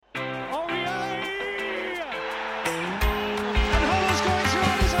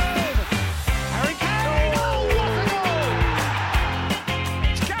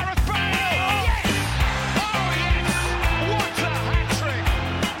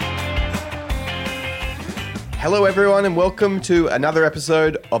Hello, everyone, and welcome to another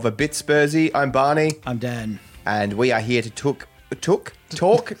episode of A Bit Spursy. I'm Barney. I'm Dan. And we are here to talk. We're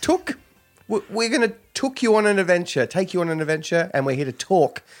going to take you on an adventure, and we're here to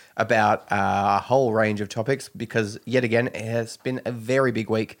talk about a whole range of topics because, yet again, it has been a very big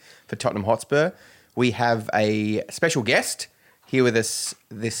week for Tottenham Hotspur. We have a special guest here with us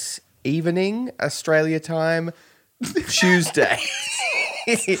this evening, Australia time, Tuesday.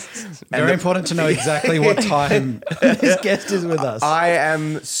 Very important to know exactly what time this guest is with us. I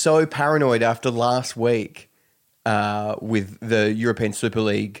am so paranoid after last week with the European Super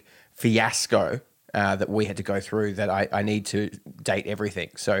League fiasco that we had to go through that I need to date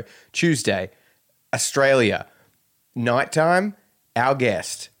everything. So Tuesday, Australia, nighttime, our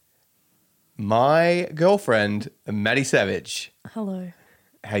guest, my girlfriend, Maddie Savage. Hello.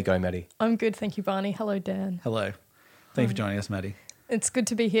 How you going, Maddie? I'm good, thank you, Barney. Hello, Dan. Hello. Thank you for joining us, Maddie. It's good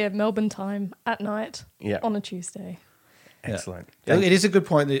to be here, Melbourne time, at night, on a Tuesday. Excellent. Yeah. It is a good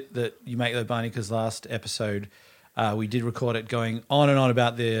point that you make, though, Barney, because last episode we did record it going on and on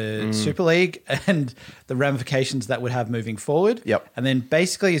about the Super League and the ramifications that would have moving forward. Yep. And then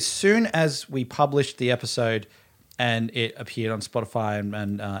basically as soon as we published the episode and it appeared on Spotify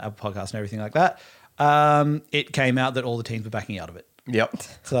and Apple Podcasts and everything like that, it came out that all the teams were backing out of it. Yep.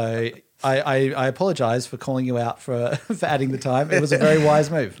 So I apologise for calling you out for adding the time. It was a very wise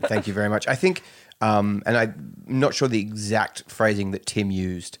move. Thank you very much. I think, and I'm not sure the exact phrasing that Tim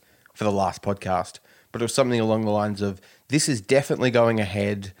used for the last podcast, but it was something along the lines of, this is definitely going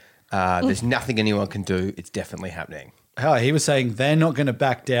ahead. There's nothing anyone can do. It's definitely happening. Oh, he was saying they're not going to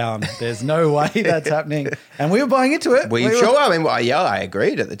back down. There's no way that's happening. And we were buying into it. I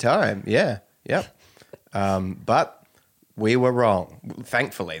agreed at the time. Yeah. Yep. But we were wrong.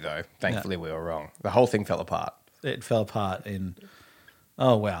 Thankfully, though. We were wrong. The whole thing fell apart. It fell apart in,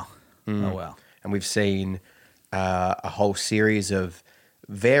 oh, wow. Oh, wow. And we've seen a whole series of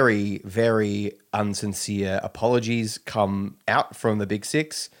very, very unsincere apologies come out from the Big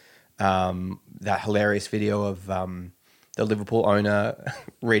Six. That hilarious video of the Liverpool owner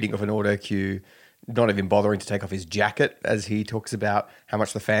reading off an auto cue, not even bothering to take off his jacket as he talks about how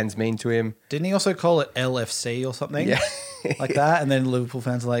much the fans mean to him. Didn't he also call it LFC or something? Yeah. Like that? And then Liverpool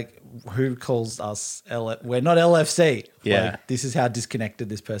fans are like, who calls us We're not LFC. Yeah. Like, this is how disconnected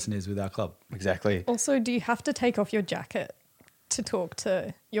this person is with our club. Exactly. Also, do you have to take off your jacket to talk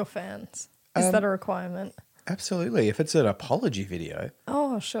to your fans? Is that a requirement? Absolutely. If it's an apology video.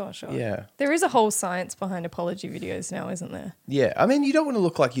 Oh, sure. Yeah. There is a whole science behind apology videos now, isn't there? Yeah. I mean, you don't want to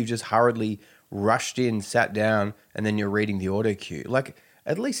look like you've just hurriedly rushed in, sat down, and then you're reading the auto cue. Like,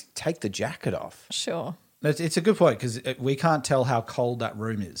 at least take the jacket off. Sure. It's a good point because we can't tell how cold that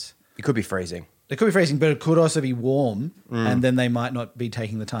room is. It could be freezing. It could be freezing, but it could also be warm, and then they might not be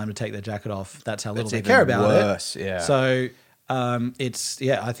taking the time to take their jacket off. That's how little they care about worse, it. Yeah. So I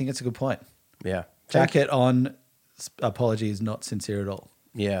think it's a good point. Yeah. Jacket on, apology is not sincere at all.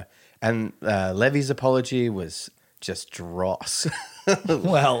 Yeah. And Levy's apology was just dross.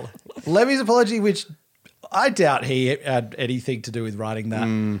 Well, Levy's apology, which I doubt he had anything to do with writing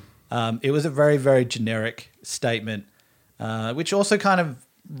that. It was a very, very generic statement, which also kind of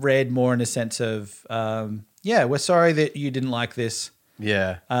read more in a sense of, we're sorry that you didn't like this.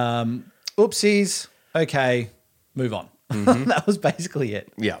 Yeah. Oopsies. Okay, move on. Mm-hmm. That was basically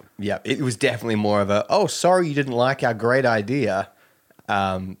it. Yeah. It was definitely more of a, sorry you didn't like our great idea.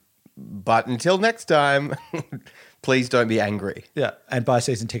 But until next time, please don't be angry. Yeah, and buy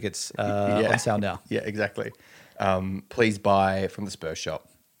season tickets on sale now. Yeah, exactly. Please buy from the Spurs shop.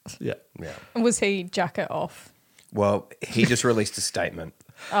 Yeah. Was he jacket off? Well, he just released a statement,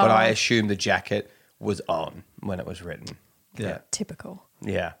 but I assume the jacket was on when it was written. Yeah. Typical.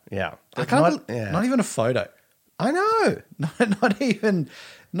 Yeah. Not even a photo. I know.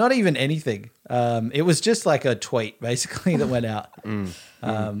 Not even anything. It was just like a tweet basically that went out.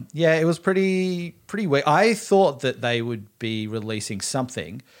 It was pretty weird. I thought that they would be releasing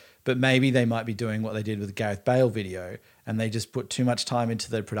something, but maybe they might be doing what they did with the Gareth Bale video, and they just put too much time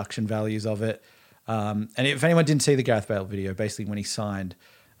into the production values of it. And if anyone didn't see the Gareth Bale video, basically when he signed,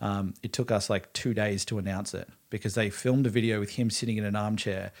 it took us like 2 days to announce it because they filmed a video with him sitting in an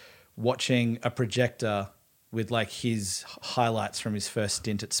armchair watching a projector with like his highlights from his first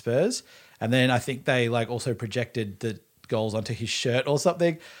stint at Spurs. And then I think they like also projected the goals onto his shirt or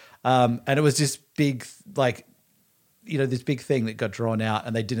something. And it was this big, this big thing that got drawn out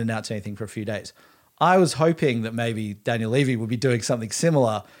and they didn't announce anything for a few days. I was hoping that maybe Daniel Levy would be doing something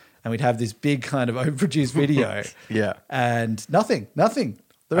similar and we'd have this big kind of overproduced video. Yeah. And nothing.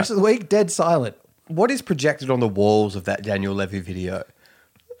 The rest of the week, dead silent. What is projected on the walls of that Daniel Levy video?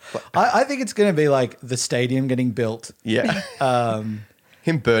 I think it's going to be like the stadium getting built. Yeah.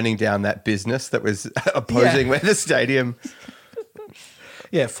 Him burning down that business that was opposing where the stadium.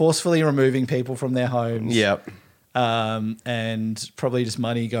 Yeah, forcefully removing people from their homes. Yep. And probably just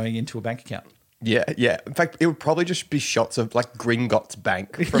money going into a bank account. Yeah, yeah. In fact, it would probably just be shots of like Gringotts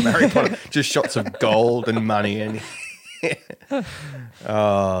Bank from Harry Potter. Just shots of gold and money. And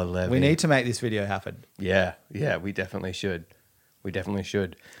oh, Levy. We need to make this video happen. Yeah, yeah, we definitely should. We definitely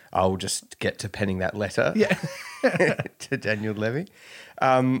should. I'll just get to penning that letter to Daniel Levy.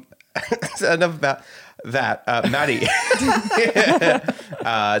 So enough about that. Maddie,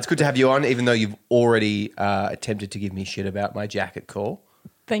 it's good to have you on, even though you've already attempted to give me shit about my jacket call.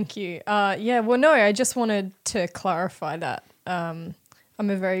 Thank you. Well, no, I just wanted to clarify that I'm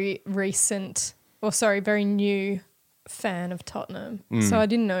a very very new fan of Tottenham. So I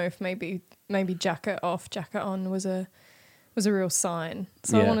didn't know if maybe jacket off, jacket on was a real sign.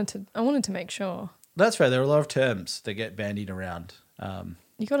 So Yeah. I wanted to make sure. That's right. There are a lot of terms that get bandied around.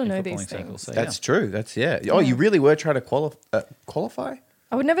 You got to in know footballing these circles, things. so That's true. That's Oh, you really were trying to qualify?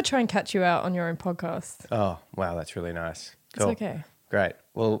 I would never try and catch you out on your own podcast. Oh, wow, that's really nice. Cool. It's okay. Great.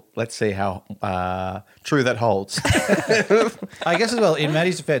 Well, let's see how true that holds. I guess as well, in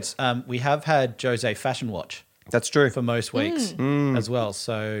Maddie's defense, we have had Jose Fashion Watch That's true. for most weeks as well.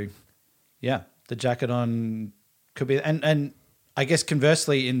 So, yeah, the jacket on could be... And I guess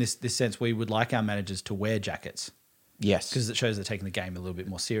conversely, in this sense, we would like our managers to wear jackets Yes. because it shows they're taking the game a little bit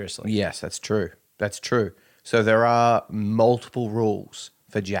more seriously. Yes, that's true. That's true. So there are multiple rules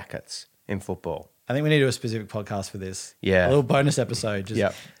for jackets in football. I think we need to do a specific podcast for this. Yeah. A little bonus episode. Just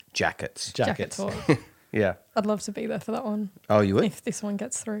Yeah. Jackets. jackets. Talk. Yeah. I'd love to be there for that one. Oh, you would? If this one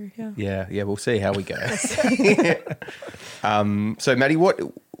gets through, yeah. Yeah. Yeah. We'll see how we go. So, Maddie,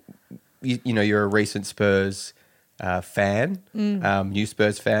 you're a recent Spurs fan, new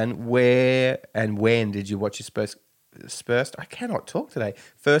Spurs fan. Where and when did you watch your Spurs? I cannot talk today.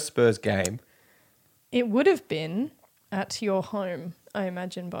 First Spurs game. It would have been at your home, I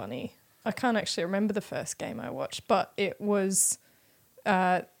imagine, Barney. I can't actually remember the first game I watched, but it was...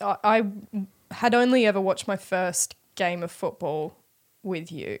 I had only ever watched my first game of football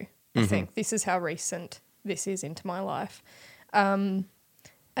with you. I think this is how recent this is into my life. And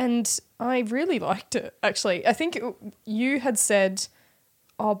I really liked it, actually. I think you had said,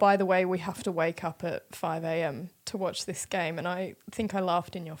 oh, by the way, we have to wake up at 5 a.m. to watch this game. And I think I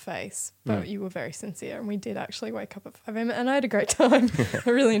laughed in your face, but you were very sincere. And we did actually wake up at 5 a.m. and I had a great time. I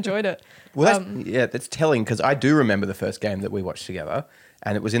really enjoyed it. Well, that's telling because I do remember the first game that we watched together,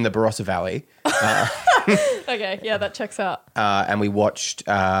 and it was in the Barossa Valley. Okay, yeah, that checks out. And we watched,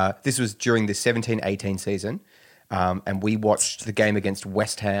 this was during the 17-18 season, and we watched the game against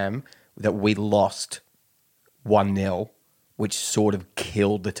West Ham that we lost 1-0, which sort of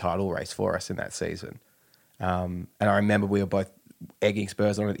killed the title race for us in that season. And I remember we were both egging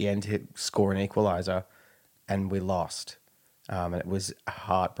Spurs on at the end to score an equaliser, and we lost. And it was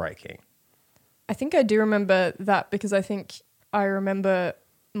heartbreaking. I think I do remember that because I think I remember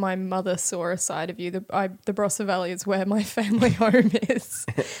my mother saw a side of you. The Barossa Valley is where my family home is.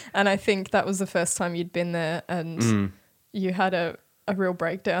 And I think that was the first time you'd been there and you had a real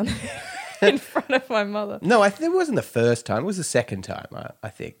breakdown in front of my mother. No, it wasn't the first time. It was the second time, I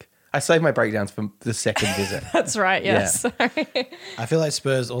think. I saved my breakdowns for the second visit. That's right, yes. Yeah. Sorry. I feel like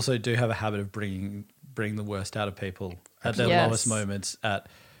Spurs also do have a habit of bringing the worst out of people at their Yes. lowest moments at,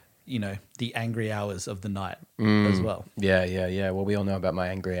 the angry hours of the night as well. Yeah, yeah, yeah. Well, we all know about my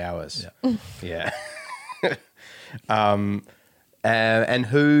angry hours. Yeah. Yeah. And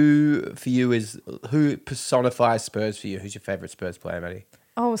who personifies Spurs for you? Who's your favourite Spurs player, Maddie?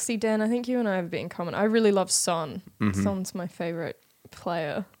 Oh, see, Dan, I think you and I have a bit in common. I really love Son. Son's my favourite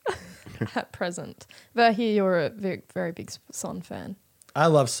player at present. But I hear you're a very, very big Son fan. I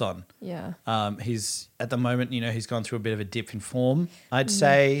love Son. Yeah. He's at the moment, he's gone through a bit of a dip in form. I'd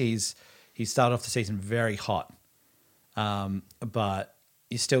say he started off the season very hot, but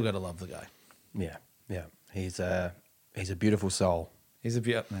you still got to love the guy. Yeah, yeah. He's a beautiful soul. He's a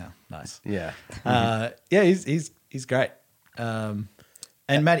beautiful. Yeah, nice. Yeah. He's great. And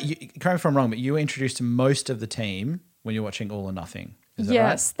Matt, correct me if I'm wrong, but you were introduced to most of the team when you're watching All or Nothing. Is that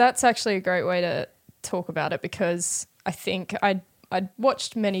Yes, that's actually a great way to talk about it because I think I'd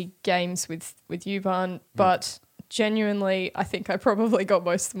watched many games with you, Van, but genuinely, I think I probably got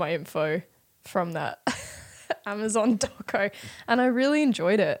most of my info from that Amazon doco, and I really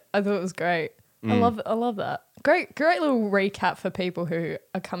enjoyed it. I thought it was great. I love that. Great little recap for people who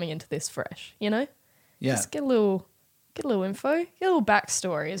are coming into this fresh. Yeah. Just get a little info, get a little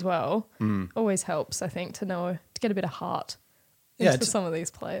backstory as well. Always helps, I think, to get a bit of heart. Yeah, into some of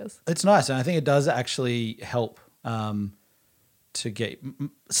these players. It's nice, and I think it does actually help to get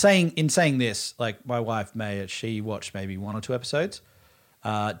saying this. Like my wife May, she watched maybe 1 or 2 episodes.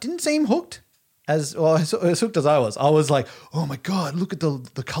 Didn't seem hooked as hooked as I was. I was like, oh my god, look at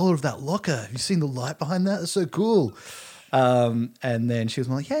the color of that locker. Have you seen the light behind that? That's so cool. And then she was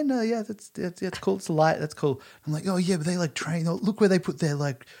like, yeah, that's cool. It's the light. That's cool. I'm like, oh yeah, but they like train. Oh, look where they put their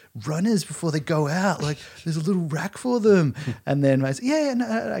like runners before they go out. Like there's a little rack for them. And then I said,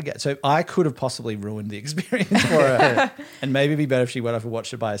 no, I get it. So I could have possibly ruined the experience for her. And maybe it'd be better if she went off and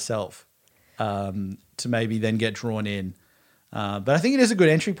watched it by herself to maybe then get drawn in. But I think it is a good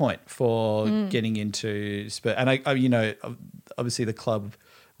entry point for getting into Spurs. And I, you know, obviously the club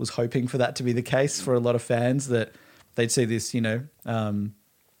was hoping for that to be the case for a lot of fans, that they'd see this, you know,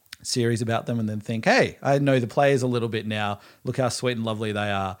 series about them and then think, hey, I know the players a little bit now. Look how sweet and lovely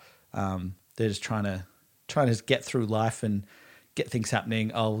they are. They're just trying to just get through life and get things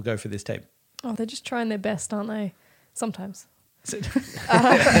happening. I'll go for this team. Oh, they're just trying their best, aren't they? Sometimes.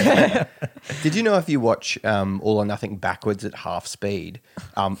 Did you know if you watch All or Nothing backwards at half speed,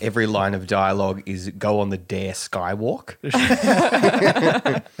 every line of dialogue is go on the dare skywalk?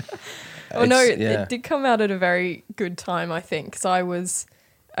 Oh no, it did come out at a very good time, I think. Because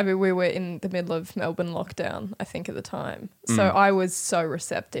we were in the middle of Melbourne lockdown, I think, at the time. So I was so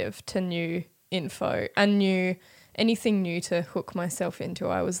receptive to new info and anything new to hook myself into.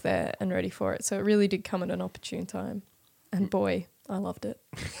 I was there and ready for it. So it really did come at an opportune time. And boy, I loved it.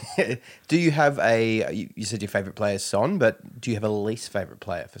 Do you have you said your favourite player is Son, but do you have a least favourite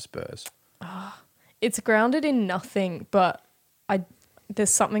player for Spurs? It's grounded in nothing, but there's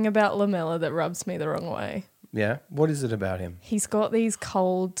something about Lamella that rubs me the wrong way. Yeah? What is it about him? He's got these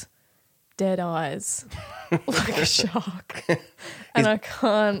cold, dead eyes like a shark. And I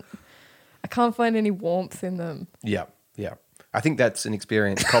can't find any warmth in them. Yeah. I think that's an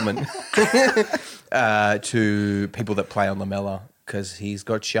experience common to people that play on Lamella, because he's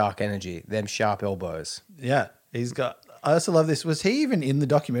got shark energy, them sharp elbows. Yeah, I also love this. Was he even in the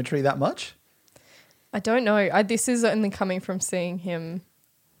documentary that much? I don't know. This is only coming from seeing him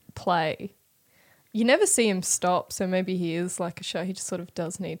play. You never see him stop, so maybe he is like a shark. He just sort of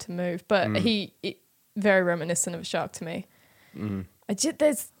does need to move. But very reminiscent of a shark to me.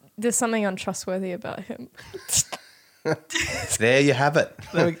 There's something untrustworthy about him. There you have it.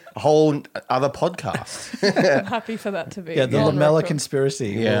 A whole other podcast. I'm happy for that to be. Yeah, the on Lamella record. conspiracy.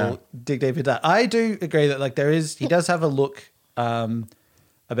 Yeah. We'll dig deep into that. I do agree that like he does have a look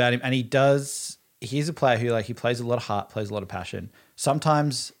about him, and he's a player who he plays a lot of heart, plays a lot of passion,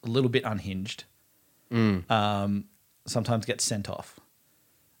 sometimes a little bit unhinged, sometimes gets sent off.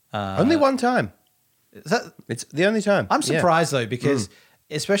 Only one time. It's the only time. I'm surprised though, because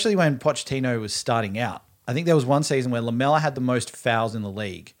especially when Pochettino was starting out, I think there was one season where Lamella had the most fouls in the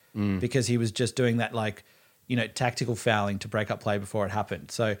league because he was just doing that tactical fouling to break up play before it happened.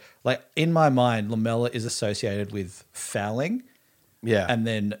 So in my mind, Lamella is associated with fouling and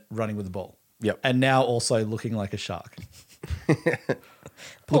then running with the ball. Yep. And now also looking like a shark.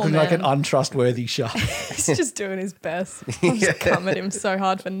 Poor Looking like an man. untrustworthy shark. He's just doing his best. I'll just come at him so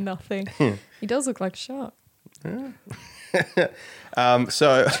hard for nothing. He does look like a shark. So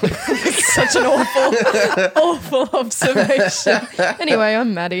Such an awful observation. Anyway,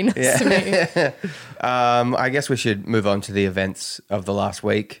 I'm Maddie. Nice to meet you. I guess we should move on to the events of the last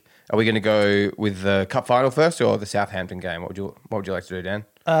week. Are we going to go with the cup final first or the Southampton game? What would you like to do, Dan?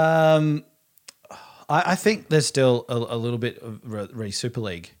 I think there's still a little bit of Super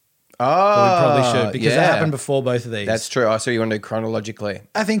League. Oh, We probably should, because it happened before both of these. That's true. I saw you want to do chronologically.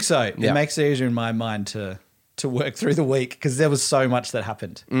 I think so. Yeah. It makes it easier in my mind to work through the week, because there was so much that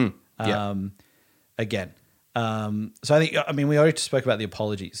happened. Again. So I think, we already spoke about the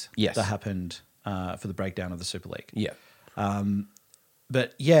apologies that happened for the breakdown of the Super League. Yeah.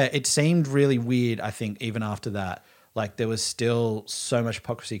 But yeah, it seemed really weird, I think, even after that. There was still so much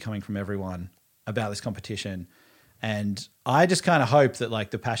hypocrisy coming from everyone about this competition. And I just kind of hope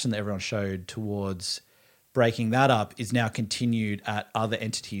that the passion that everyone showed towards breaking that up is now continued at other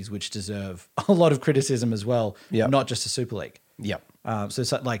entities which deserve a lot of criticism as well, not just the Super League. Yep. So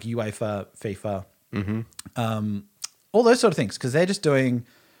it's like UEFA, FIFA, all those sort of things, because they're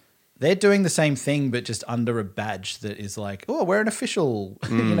doing the same thing, but just under a badge that is we're an official,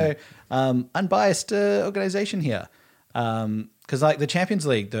 unbiased organization here. Because the Champions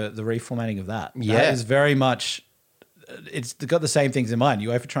League, the reformatting of that is very much, it's got the same things in mind.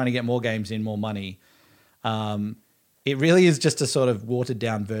 UEFA trying to get more games in, more money. It really is just a sort of watered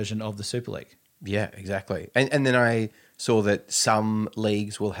down version of the Super League. Yeah, exactly. And then I saw that some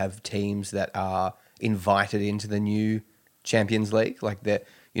leagues will have teams that are invited into the new Champions League. Like that,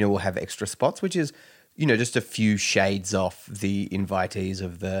 we'll have extra spots, which is, just a few shades off the invitees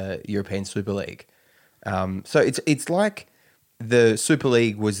of the European Super League. So it's like the Super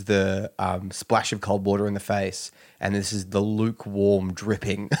League was the splash of cold water in the face, and this is the lukewarm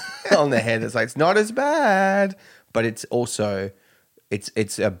dripping on the head. It's like, it's not as bad, but it's also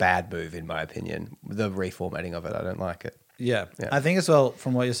it's a bad move in my opinion. The reformatting of it, I don't like it. Yeah. I think as well,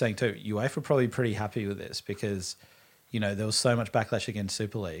 from what you're saying too, UEFA are probably pretty happy with this because, there was so much backlash against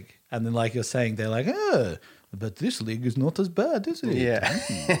Super League. And then like you're saying, they're like, but this league is not as bad, is it? Yeah.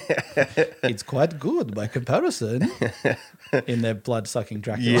 It's quite good by comparison. In their blood-sucking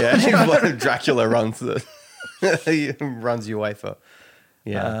Dracula. Yeah, Dracula runs runs UEFA.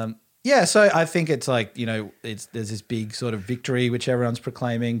 Yeah. So I think it's like, there's this big sort of victory which everyone's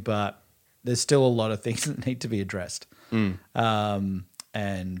proclaiming, but there's still a lot of things that need to be addressed. And I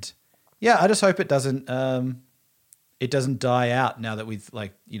just hope it doesn't die out now that we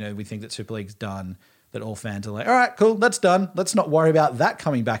think that Super League's done, that all fans are like, all right, cool, that's done. Let's not worry about that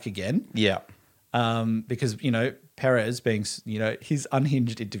coming back again. Yeah. Because, Perez being, his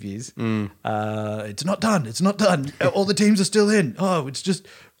unhinged interviews, it's not done. It's not done. All the teams are still in. Oh, it's just,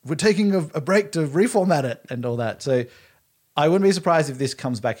 we're taking a break to reformat it and all that. So I wouldn't be surprised if this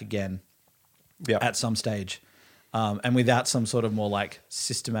comes back again at some stage. And without some sort of more like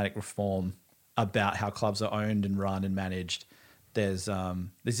systematic reform about how clubs are owned and run and managed, this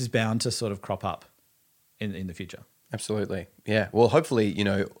is bound to sort of crop up in the future. Absolutely. Yeah. Well, hopefully,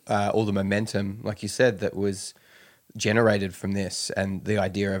 all the momentum, like you said, that was generated from this and the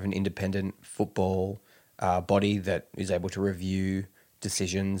idea of an independent football body that is able to review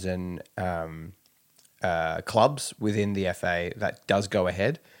decisions and clubs within the FA, that does go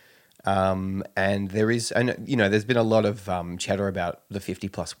ahead. And there's been a lot of chatter about the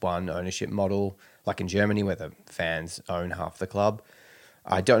 50+1 ownership model, like in Germany, where the fans own half the club.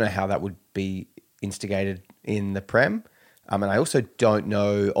 I don't know how that would be instigated in the Prem. And I also don't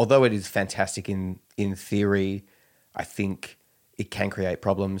know, although it is fantastic in theory, I think it can create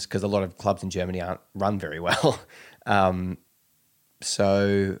problems because a lot of clubs in Germany aren't run very well.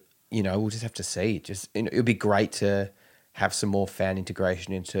 So, we'll just have to see. It would be great to have some more fan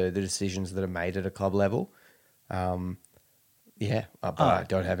integration into the decisions that are made at a club level. But I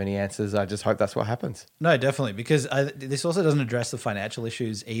don't have any answers. I just hope that's what happens. No, definitely, because this also doesn't address the financial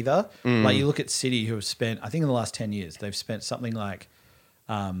issues either. Like you look at City, who have spent, I think in the last 10 years, they've spent something like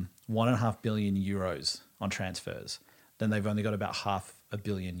 1.5 billion euros on transfers. Then they've only got about €500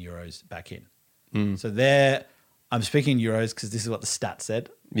 million back in. So I'm speaking euros because this is what the stat said.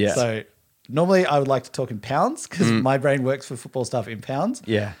 Yeah. So normally I would like to talk in pounds because my brain works for football stuff in pounds.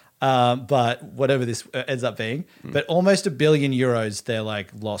 Yeah. But whatever this ends up being, but almost €1 billion they're like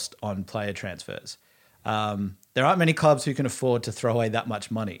lost on player transfers. There aren't many clubs who can afford to throw away that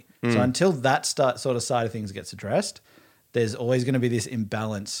much money. So until that sort of side of things gets addressed, there's always going to be this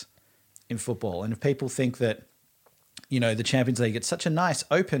imbalance in football. And if people think that, the Champions League, it's such a nice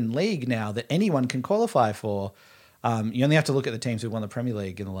open league now that anyone can qualify for, you only have to look at the teams who won the Premier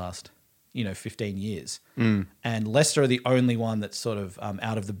League in the last 15 years. And Leicester are the only one that's sort of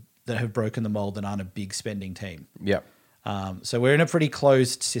that have broken the mold and aren't a big spending team. Yep. So we're in a pretty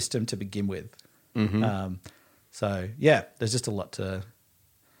closed system to begin with. There's just a lot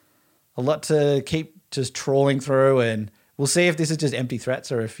to keep just trawling through, and we'll see if this is just empty threats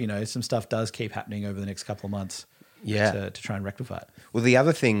or if, some stuff does keep happening over the next couple of months. To try and rectify it. Well, the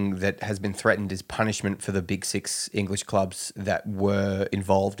other thing that has been threatened is punishment for the big six English clubs that were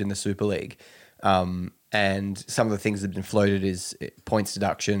involved in the Super League. And some of the things that have been floated is points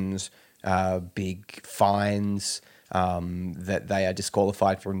deductions, big fines, that they are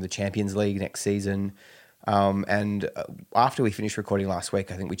disqualified from the Champions League next season. And after we finished recording last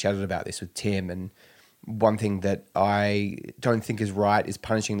week, I think we chatted about this with Tim. And one thing that I don't think is right is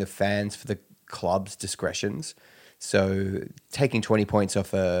punishing the fans for the club's discretions. So taking 20 points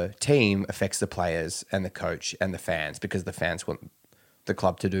off a team affects the players and the coach and the fans because the fans want the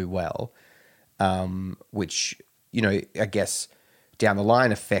club to do well, which, I guess down the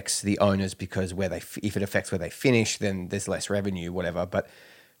line affects the owners because if it affects where they finish, then there's less revenue, whatever. But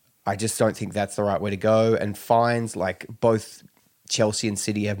I just don't think that's the right way to go. And fines, like both Chelsea and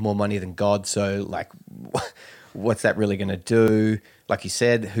City have more money than God. So like, what's that really going to do? Like you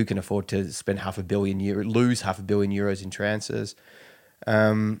said, who can afford to spend lose €500 million in transfers?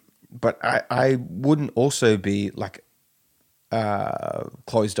 But I wouldn't also be like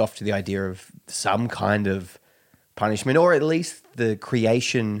closed off to the idea of some kind of punishment, or at least the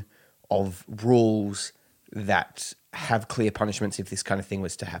creation of rules that have clear punishments if this kind of thing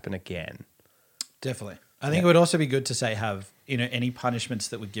was to happen again. Definitely. I think it would also be good to say any punishments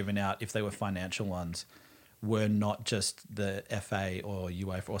that were given out, if they were financial ones, were not just the FA or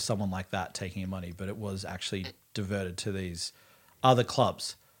UEFA or someone like that taking your money, but it was actually diverted to these other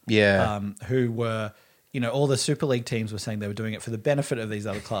clubs. Yeah. Who were, all the Super League teams were saying they were doing it for the benefit of these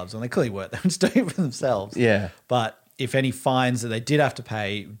other clubs, and they clearly weren't. They were just doing it for themselves. Yeah. But if any fines that they did have to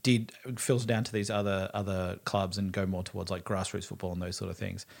pay did filter down to these other clubs and go more towards like grassroots football and those sort of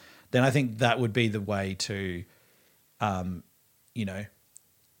things, then I think that would be the way to,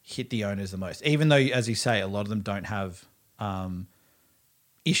 hit the owners the most. Even though, as you say, a lot of them don't have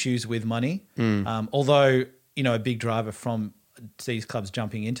issues with money. Although, a big driver from these clubs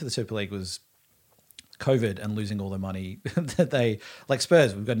jumping into the Super League was COVID and losing all their money that they, like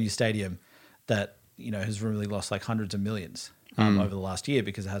Spurs, we've got a new stadium that, has really lost like hundreds of millions over the last year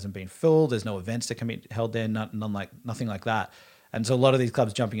because it hasn't been filled. There's no events that can be held there, nothing like that. And so a lot of these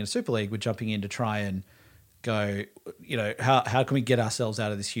clubs jumping into Super League were jumping in to try and go, how can we get ourselves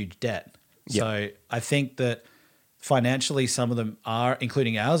out of this huge debt? Yep. So I think that financially some of them are,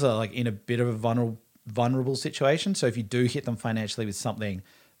 including ours, are like in a bit of a vulnerable situation. So if you do hit them financially with something,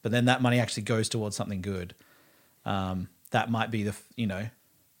 but then that money actually goes towards something good, that might be the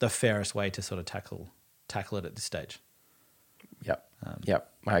fairest way to sort of tackle it at this stage. Yep.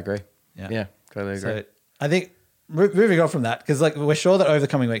 I agree. Yeah, totally agree. So I think moving on from that, because like we're sure that over the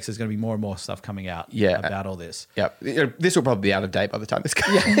coming weeks there's going to be more and more stuff coming out about all this. Yep. This will probably be out of date by the time this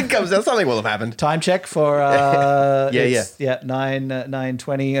comes out. Something will have happened. Time check for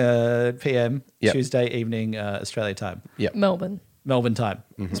 9:20 p.m. Yep. Tuesday evening Australia time. Yep. Melbourne time,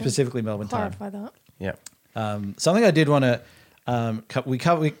 specifically Melbourne time. Clarify that. Yeah. Something I did want to we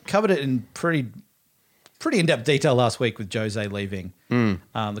covered it in pretty in-depth detail last week with Jose leaving the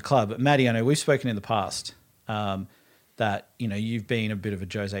club. But Maddie, I know we've spoken in the past that you've been a bit of a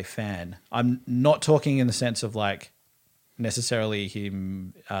Jose fan. I'm not talking in the sense of like necessarily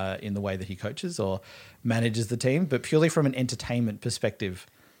him in the way that he coaches or manages the team, but purely from an entertainment perspective.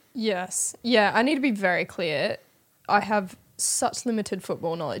 Yes. Yeah, I need to be very clear. I have such limited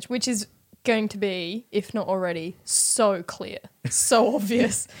football knowledge, which is going to be, if not already, so clear, so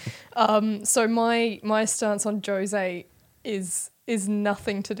obvious. So my stance on Jose is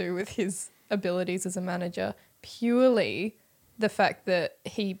nothing to do with his abilities as a manager, purely the fact that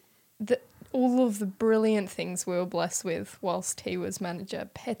all of the brilliant things we were blessed with whilst he was manager,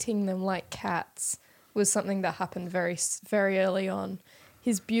 petting them like cats, was something that happened very, very early on.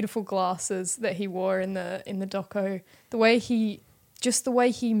 His beautiful glasses that he wore in the doco, the way he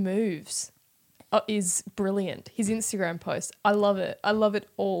moves is brilliant. His Instagram post, I love it. I love it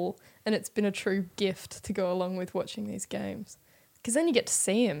all. And it's been a true gift to go along with watching these games. Because then you get to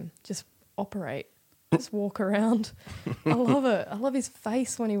see him just operate, just walk around. I love it. I love his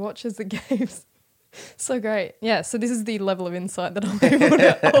face when he watches the games. So great. Yeah, so this is the level of insight that I'm able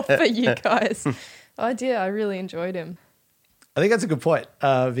to offer you guys. I really enjoyed him. I think that's a good point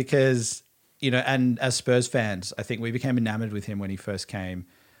because, and as Spurs fans, I think we became enamored with him when he first came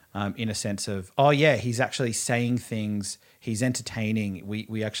in a sense of, he's actually saying things, he's entertaining.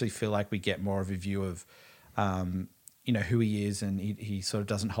 We actually feel like we get more of a view of, who he is, and he sort of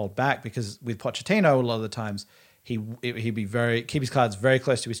doesn't hold back, because with Pochettino, a lot of the times he'd be keep his cards very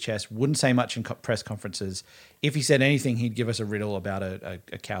close to his chest, wouldn't say much in press conferences. If he said anything, he'd give us a riddle about a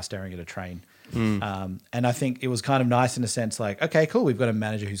cow staring at a train. And I think it was kind of nice in a sense, like, okay, cool, we've got a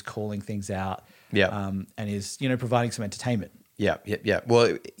manager who's calling things out, and is providing some entertainment. Yeah.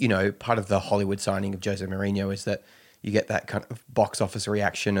 Well, part of the Hollywood signing of Jose Mourinho is that you get that kind of box office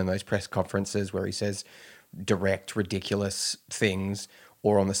reaction and those press conferences where he says direct, ridiculous things,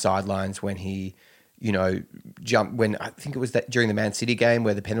 or on the sidelines when he, jumped, when I think it was that during the Man City game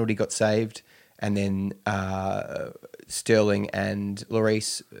where the penalty got saved, and then Sterling and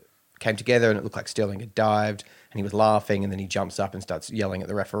Lloris came together and it looked like Sterling had dived, and he was laughing, and then he jumps up and starts yelling at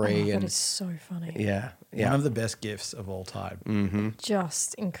the referee. That is so funny. Yeah. One of the best gifts of all time. Mm-hmm.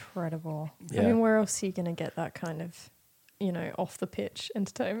 Just incredible. Yeah. I mean, where else are you going to get that kind of, off the pitch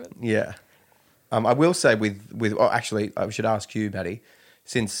entertainment? Yeah. I will say actually, I should ask you, Maddie,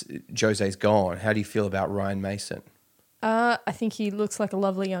 since Jose's gone, how do you feel about Ryan Mason? I think he looks like a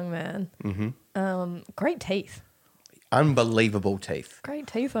lovely young man. Mm-hmm. Great teeth. Unbelievable teeth. Great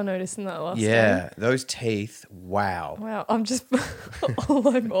teeth, I noticed in that last Yeah, game. those teeth, wow. Wow, I'm just, all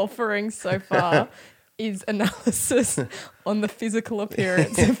I'm offering so far is analysis on the physical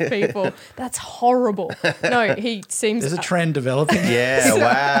appearance of people. That's horrible. No, he seems... There's a trend developing. Yeah,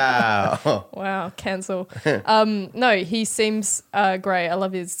 wow. Wow, cancel. No, he seems great. I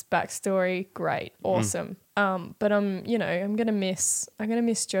love his backstory. Great, awesome. But I'm gonna miss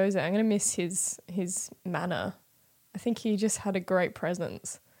Jose. I'm gonna miss his manner. I think he just had a great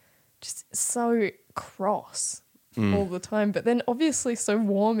presence. Just so cross all the time, but then obviously so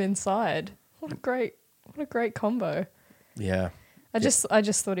warm inside. What a great combo. Yeah. I just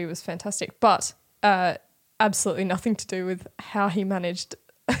thought he was fantastic, but absolutely nothing to do with how he managed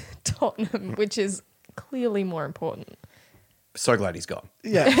Tottenham, which is clearly more important. So glad he's gone.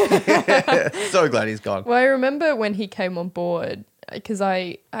 Yeah. So glad he's gone. Well, I remember when he came on board, because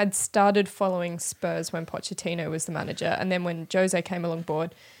I'd started following Spurs when Pochettino was the manager, and then when Jose came along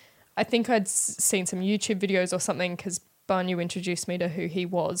board, I think I'd seen some YouTube videos or something because Barney introduced me to who he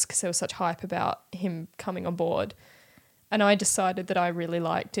was because there was such hype about him coming on board. And I decided that I really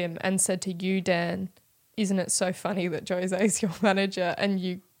liked him and said to you, Dan, isn't it so funny that Jose's your manager? And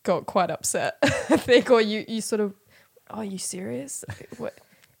you got quite upset, I think, or you sort of, are you serious? What?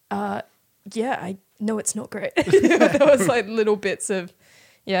 Yeah, I know it's not great. There was like little bits of,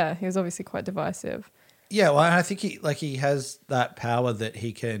 yeah, he was obviously quite divisive. Yeah, well, I think he has that power that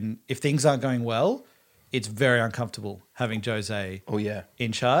he can, if things aren't going well, it's very uncomfortable having Jose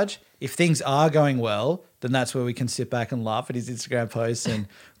in charge. If things are going well, then that's where we can sit back and laugh at his Instagram posts. And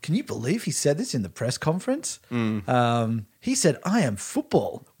can you believe he said this in the press conference? He said, "I am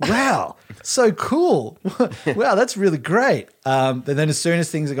football." Wow, so cool. Wow, that's really great. But then as soon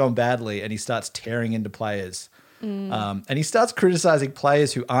as things are going badly and he starts tearing into players and he starts criticizing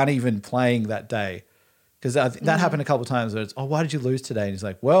players who aren't even playing that day. Because that happened a couple of times where it's, why did you lose today? And he's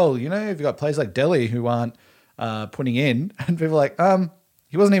like, well, you've got players like Delhi who aren't putting in. And people are like,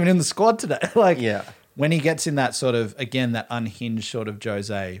 he wasn't even in the squad today. When he gets in that sort of, again, that unhinged sort of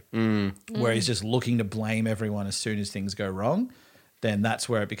Jose, where he's just looking to blame everyone as soon as things go wrong, then that's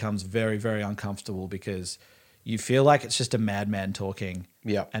where it becomes very, very uncomfortable because you feel like it's just a madman talking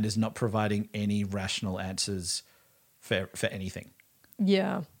and is not providing any rational answers for anything.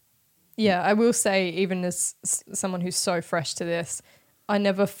 Yeah. Yeah, I will say, even as someone who's so fresh to this, I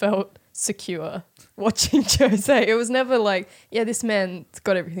never felt secure watching Jose. It was never like, yeah, this man's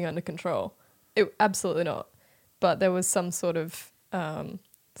got everything under control. Absolutely not. But there was some sort of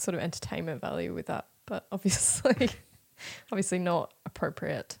entertainment value with that. But obviously not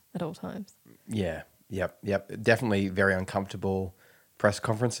appropriate at all times. Yeah, yep. Definitely very uncomfortable press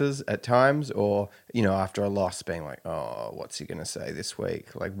conferences at times, or after a loss, being like, oh, what's he going to say this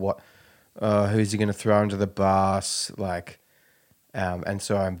week? Like what? Who's he going to throw under the bus? And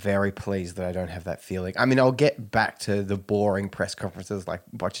so I'm very pleased that I don't have that feeling. I mean, I'll get back to the boring press conferences like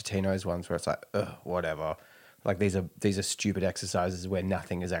Pochettino's ones where it's like, whatever. Like these are stupid exercises where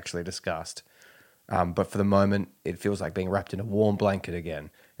nothing is actually discussed. But for the moment, it feels like being wrapped in a warm blanket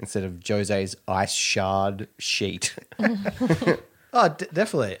again instead of Jose's ice shard sheet. Oh,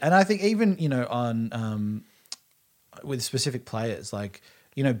 definitely. And I think even, on with specific players, like,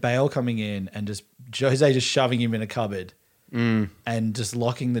 Bale coming in and just Jose just shoving him in a cupboard and just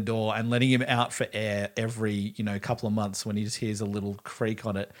locking the door and letting him out for air every, couple of months when he just hears a little creak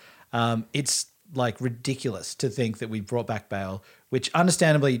on it. It's like ridiculous to think that we brought back Bale, which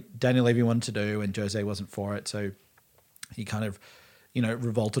understandably Daniel Levy wanted to do and Jose wasn't for it. So he kind of,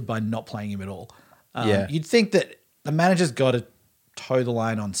 revolted by not playing him at all. You'd think that the manager's got to toe the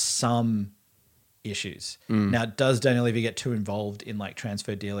line on some issues. Now, does Daniel Levy get too involved in like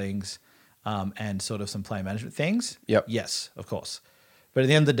transfer dealings and sort of some player management things? Yep. Yes, of course. But at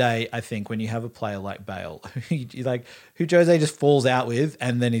the end of the day, I think when you have a player like Bale, who Jose just falls out with,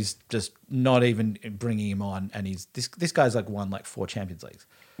 and then he's just not even bringing him on, and this guy's won 4 Champions Leagues.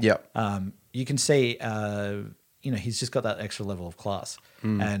 Yep. You can see, he's just got that extra level of class,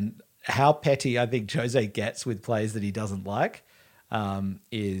 and how petty I think Jose gets with players that he doesn't like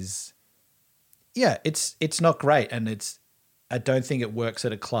is. Yeah, it's not great, and I don't think it works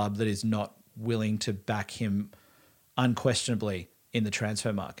at a club that is not willing to back him unquestionably in the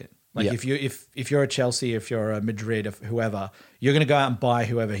transfer market. If you're a Chelsea, if you're a Madrid, if whoever, you're going to go out and buy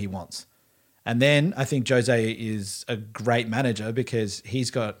whoever he wants. And then I think Jose is a great manager because he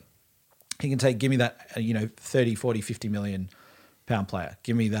can give me that 30, 40, 50 million pound player.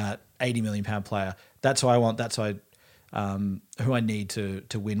 Give me that 80 million pound player. That's who I want. That's who I need to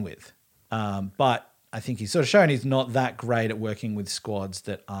win with. But I think he's sort of shown he's not that great at working with squads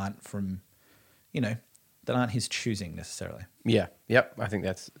that aren't from, that aren't his choosing necessarily. Yeah. Yep. I think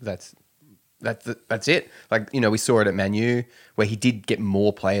that's it. We saw it at Man U where he did get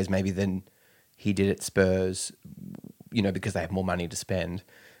more players maybe than he did at Spurs, because they have more money to spend.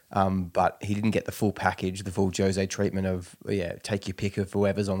 But he didn't get the full package, the full Jose treatment of, take your pick of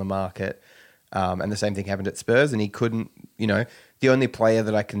whoever's on the market. And the same thing happened at Spurs, and he couldn't, the only player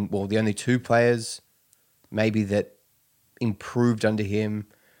that the only 2 players maybe that improved under him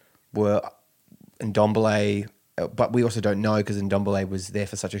were Ndombele, but we also don't know because Ndombele was there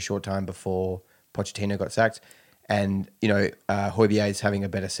for such a short time before Pochettino got sacked. And, Højbjerg is having a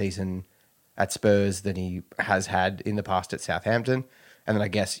better season at Spurs than he has had in the past at Southampton. And then I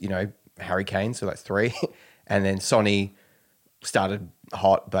guess, Harry Kane, so that's 3. And then Sonny started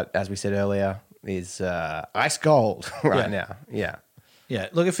hot, but as we said earlier, is ice cold now. Yeah. Yeah,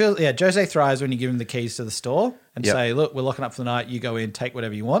 look, it feels Jose thrives when you give him the keys to the store and say, look, we're locking up for the night. You go in, take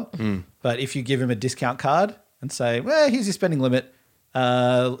whatever you want. But if you give him a discount card and say, well, here's your spending limit.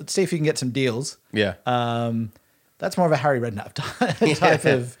 Let's see if you can get some deals. Yeah. That's more of a Harry Redknapp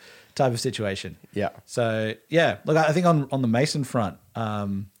type of situation. Yeah. So look, I think on the Mason front,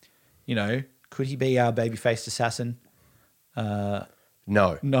 could he be our baby-faced assassin? No.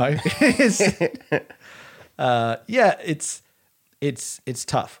 It's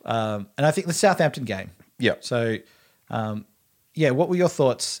tough. And I think the Southampton game. Yeah. So, what were your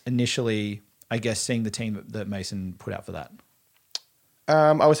thoughts initially, I guess, seeing the team that Mason put out for that?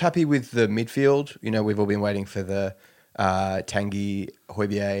 I was happy with the midfield. We've all been waiting for the Tanguy,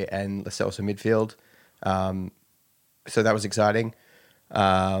 Højbjerg, and Lo Celso midfield. So that was exciting.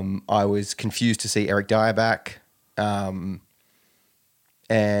 I was confused to see Eric Dyer back. And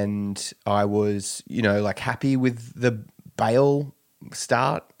I was, happy with the Bale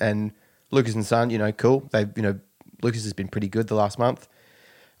start and Lucas and Son, cool. Lucas has been pretty good the last month.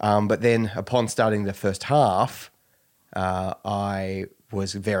 But then upon starting the first half, I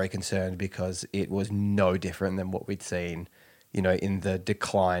was very concerned because it was no different than what we'd seen, in the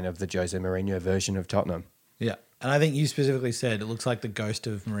decline of the Jose Mourinho version of Tottenham. Yeah. And I think you specifically said it looks like the ghost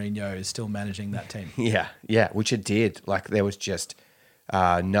of Mourinho is still managing that team. Yeah, which it did. Like there was just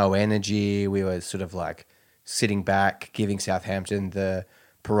no energy. We were sort of like sitting back, giving Southampton the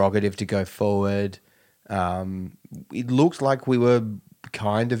prerogative to go forward. It looked like we were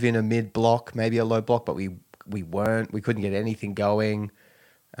kind of in a mid block, maybe a low block, but we weren't. We couldn't get anything going.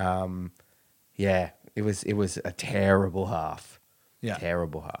 It was a terrible half. Yeah,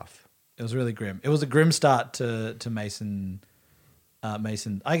 terrible half. It was really grim. It was a grim start to Mason.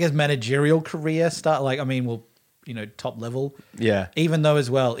 I guess managerial career start. Top level. Yeah. Even though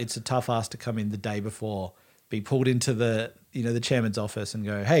as well, it's a tough ask to come in the day before, be pulled into the chairman's office and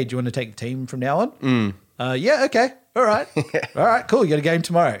go, hey, do you want to take the team from now on? Yeah, okay. All right. All right, cool. You got a game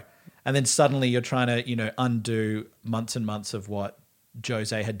tomorrow. And then suddenly you're trying to, undo months and months of what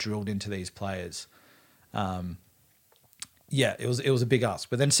Jose had drilled into these players. It was a big ask.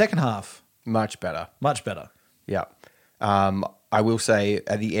 But then second half. Much better. Yeah. I will say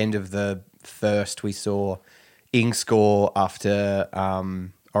at the end of the first, we saw Ing score after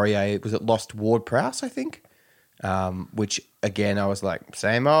Aurier, was it lost Ward-Prowse, I think? Which, again, I was like,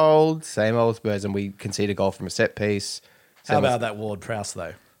 same old Spurs, and we conceded a goal from a set piece. How about that Ward-Prowse,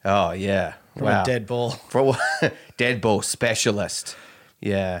 though? Oh, yeah. From a dead ball. Dead ball specialist.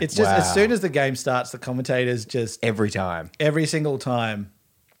 Yeah. It's just as soon as the game starts, the commentators just... Every single time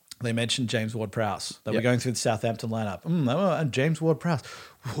they mention James Ward-Prowse. They were going through the Southampton lineup. And James Ward-Prowse.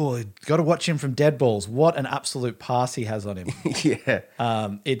 Whoa, got to watch him from dead balls. What an absolute pass he has on him. Yeah.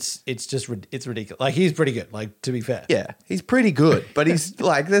 It's ridiculous. Like, he's pretty good, to be fair. Yeah, he's pretty good. But he's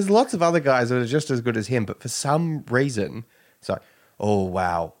there's lots of other guys that are just as good as him. But for some reason, it's like, oh,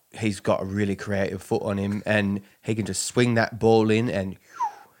 wow, he's got a really creative foot on him and he can just swing that ball in and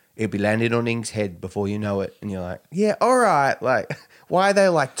it'll be landing on Ing's head before you know it. And you're like, yeah, all right. Why are they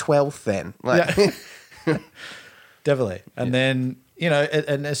 12th then? Yeah. Definitely. And then,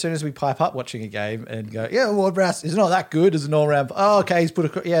 and as soon as we pipe up watching a game and go, yeah, Ward-Prowse is not that good as an all-round. Oh, okay, he's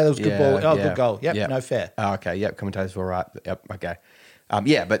put that was a good ball. Oh, good goal. Yep, no fair. Oh, okay, yep, commentators were right. Yep, okay.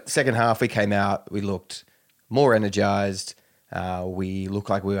 But second half we came out, we looked more energized. We looked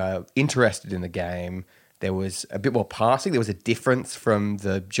like we were interested in the game. There was a bit more passing. There was a difference from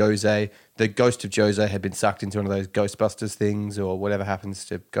the Jose. The ghost of Jose had been sucked into one of those Ghostbusters things or whatever happens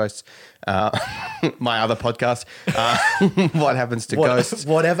to ghosts. My other podcast, What Happens to Ghosts.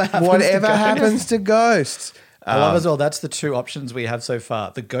 Whatever happens to ghosts. I love as well, that's the two options we have so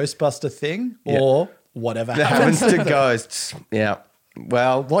far. The Ghostbuster thing or whatever happens to ghosts. Yeah.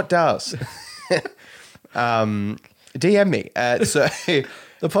 Well, what does? DM me.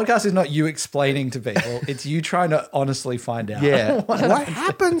 The podcast is not you explaining to people. It's you trying to honestly find out. Yeah. What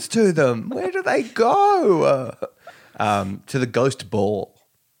happens to them? Where do they go? To the ghost ball.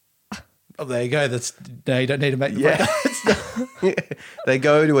 Oh, there you go. No, you don't need to make the podcast. They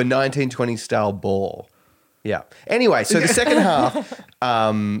go to a 1920s style ball. Yeah. Anyway, so the second half,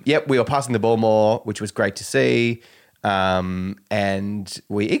 we were passing the ball more, which was great to see. And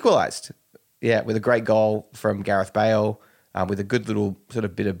we equalised. Yeah, with a great goal from Gareth Bale, with a good little sort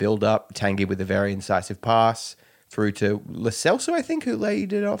of bit of build-up. Tanguy with a very incisive pass through to Lo Celso, I think, who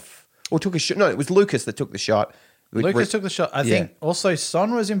laid it off. Or took a shot. No, it was Lucas that took the shot. Lucas took the shot. I think also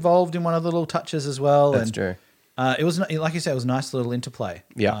Son was involved in one of the little touches as well. That's true. It was, like you said, it was a nice little interplay.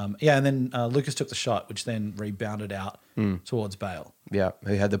 Yeah. And then Lucas took the shot, which then rebounded out towards Bale. Yeah,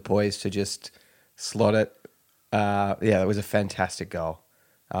 who had the poise to just slot it. That was a fantastic goal.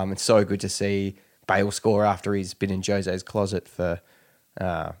 It's so good to see Bale score after he's been in Jose's closet for,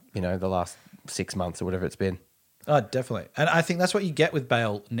 the last 6 months or whatever it's been. Oh, definitely. And I think that's what you get with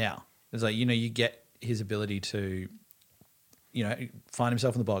Bale now. It's like, you get his ability to, find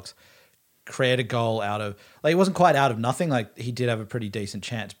himself in the box, create a goal out of, like, it wasn't quite out of nothing. Like, he did have a pretty decent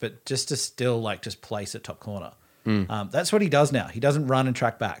chance, but just to still, like, just place it top corner. That's what he does now. He doesn't run and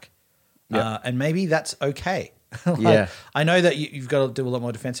track back. Yep. And maybe that's okay. I know that you've got to do a lot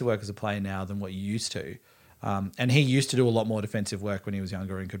more defensive work as a player now than what you used to. And he used to do a lot more defensive work when he was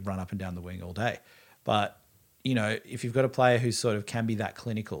younger and could run up and down the wing all day. But, if you've got a player who sort of can be that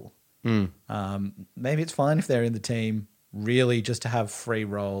clinical, maybe it's fine if they're in the team really just to have free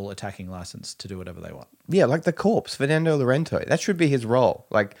role attacking license to do whatever they want. Yeah, like the corpse, Fernando Llorente. That should be his role.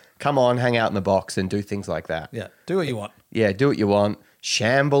 Like, come on, hang out in the box and do things like that. Yeah, do what you want. Yeah, do what you want.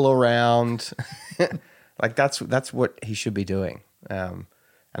 Shamble around. Like, that's what he should be doing. And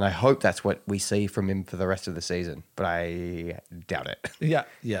I hope that's what we see from him for the rest of the season. But I doubt it.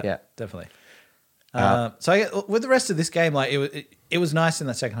 Yeah, definitely. So with the rest of this game, like it was nice in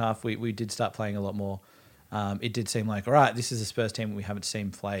that second half. We did start playing a lot more. It did seem like, all right, this is a Spurs team we haven't seen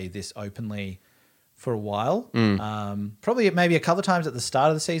play this openly for a while. Probably maybe a couple of times at the start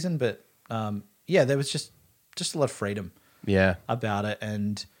of the season, but there was just a lot of freedom. Yeah, about it,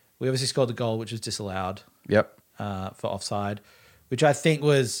 and we obviously scored the goal, which was disallowed. Yep. For offside, which I think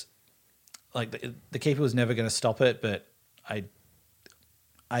was like the keeper was never going to stop it, but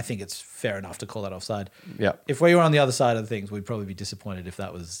I think it's fair enough to call that offside. Yeah. If we were on the other side of things, we'd probably be disappointed if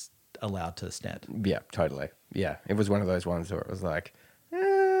that was allowed to stand. Yeah, totally. Yeah, it was one of those ones where it was like,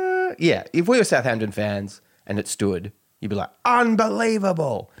 if we were Southampton fans and it stood, you'd be like,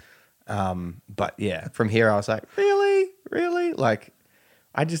 unbelievable. But yeah, from here I was like, really? Like,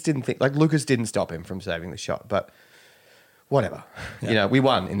 I just didn't think, like, Lucas didn't stop him from saving the shot, but whatever. Yeah. We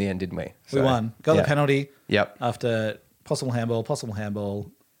won in the end, didn't we? We won. Got the penalty. Yep. After possible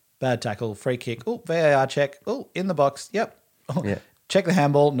handball, bad tackle, free kick. Oh, VAR check. Oh, in the box. Yep. Oh, yeah. Check the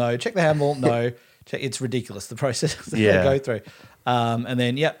handball. No. Check the handball. No. It's ridiculous, the process that they go through. And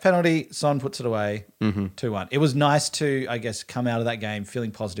then, penalty. Son puts it away. 2-1. It was nice to, I guess, come out of that game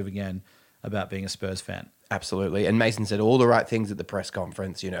feeling positive again about being a Spurs fan. Absolutely. And Mason said all the right things at the press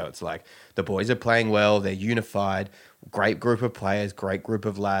conference. It's like the boys are playing well. They're unified. Great group of players, great group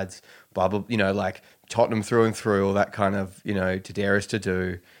of lads, blah, blah, like Tottenham through and through, all that kind of, to dare us to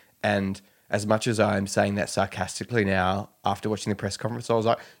do. And as much as I'm saying that sarcastically now, after watching the press conference, I was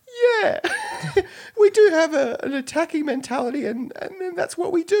like, yeah, we do have an attacking mentality and then that's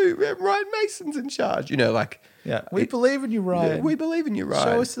what we do. Ryan Mason's in charge, We believe in you, Ryan. We believe in you, Ryan.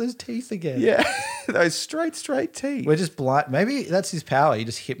 Show us those teeth again. Yeah, those straight teeth. We're just blind. Maybe that's his power. He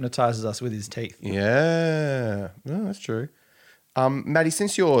just hypnotizes us with his teeth. Yeah, no, that's true. Maddie,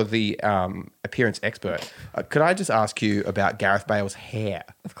 since you're the appearance expert, could I just ask you about Gareth Bale's hair?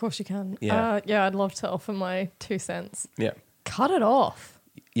 Of course you can. Yeah. I'd love to offer my 2 cents. Yeah. Cut it off.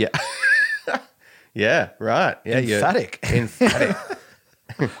 Yeah. Yeah, right. Yeah, emphatic. Emphatic.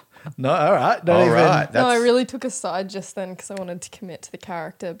 No, all right. All right. No, I really took a side just then because I wanted to commit to the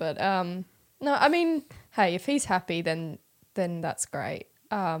character. But no, I mean, hey, if he's happy, then that's great.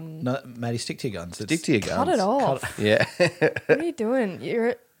 No, Maddie, stick to your guns. Stick to your guns. Cut it off. Yeah. What are you doing?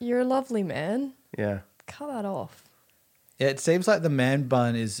 You're a lovely man. Yeah. Cut that off. Yeah, it seems like the man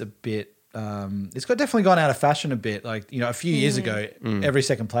bun is a bit. It's definitely gone out of fashion a bit. Like, a few years ago, every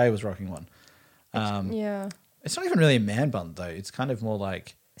second player was rocking one. Yeah. It's not even really a man bun though. It's kind of more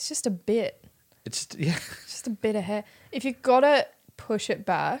like it's just a bit. It's just a bit of hair. If you gotta push it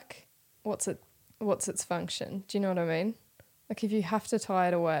back, what's its function? Do you know what I mean? Like if you have to tie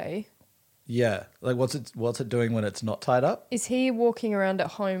it away. Yeah. Like what's it doing when it's not tied up? Is he walking around at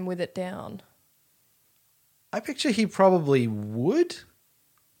home with it down? I picture he probably would.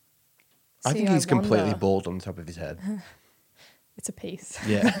 I think he's completely bald on top of his head. It's a piece.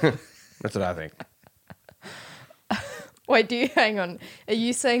 Yeah. That's what I think. Wait, hang on? Are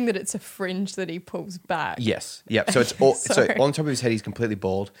you saying that it's a fringe that he pulls back? Yes. Yeah. So it's so on top of his head, he's completely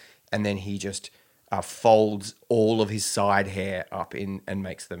bald, and then he just folds all of his side hair up in and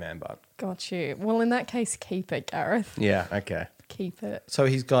makes the man bun. Got you. Well, in that case, keep it, Gareth. Yeah. Okay. keep it. So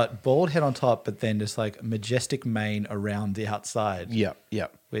he's got bald head on top, but then just like majestic mane around the outside. Yep.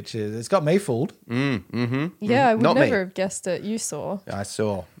 Which is, it's got me fooled. Yeah, I would Not me. never have guessed it. You saw. I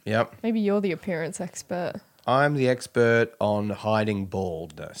saw. Yep. Maybe you're the appearance expert. I'm the expert on hiding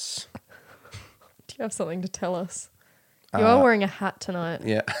baldness. Do you have something to tell us? You are wearing a hat tonight.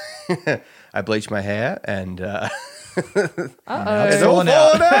 Yeah. I bleached my hair and it's Uh-oh. all falling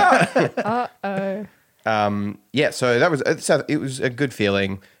out. Uh-oh. Yeah, so it was a good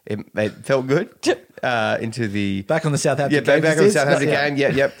feeling. It felt good into the Back on the Southampton back game, on the this is? Southampton Yeah.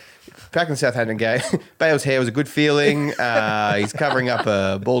 game. Yep. Back on the Southampton game. Bale's hair was a good feeling. He's covering up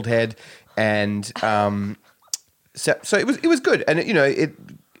a bald head, and so it was good. And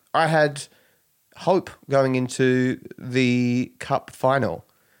I had hope going into the cup final.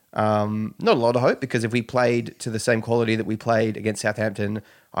 Not a lot of hope, because if we played to the same quality that we played against Southampton,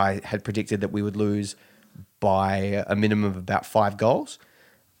 I had predicted that we would lose by a minimum of about 5 goals.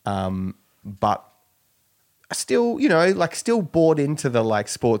 But still, still bought into the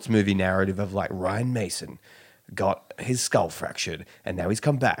sports movie narrative of Ryan Mason got his skull fractured and now he's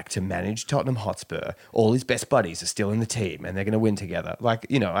come back to manage Tottenham Hotspur. All his best buddies are still in the team and they're going to win together.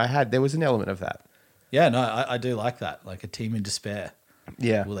 There was an element of that. Yeah, no, I do like that. Like a team in despair.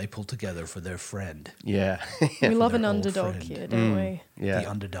 Yeah. Will they pull together for their friend? Yeah. We love an Their old underdog friend. here, don't we? Yeah. The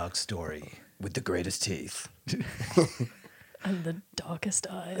underdog story. With the greatest teeth. And the darkest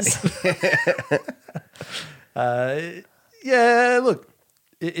eyes. Yeah, look,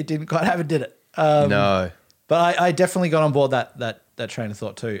 it didn't quite have it, did it? No. But I definitely got on board that train of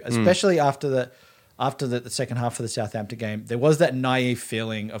thought too, especially after the second half of the Southampton game. There was that naive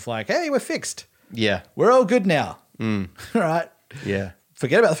feeling of hey, we're fixed. Yeah. We're all good now. All right. Yeah.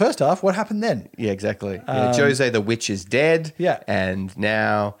 Forget about the first half. What happened then? Yeah, exactly. Jose the Witch is dead. Yeah. And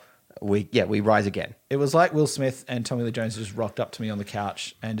now we rise again. It was like Will Smith and Tommy Lee Jones just rocked up to me on the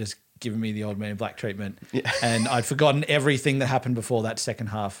couch and just given me the old man in black treatment. Yeah. And I'd forgotten everything that happened before that second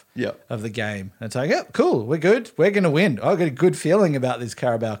half Yeah. of the game. And it's yeah, cool. We're good. We're going to win. I've got a good feeling about this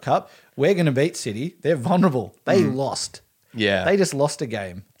Carabao Cup. We're going to beat City. They're vulnerable. They lost. Yeah. They just lost a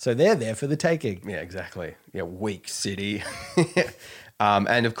game. So they're there for the taking. Yeah, exactly. Yeah, weak City.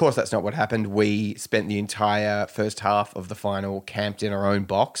 And of course, that's not what happened. We spent the entire first half of the final camped in our own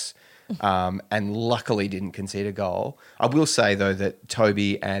box, and luckily didn't concede a goal. I will say, though, that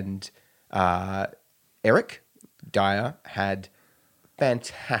Toby and Eric Dyer had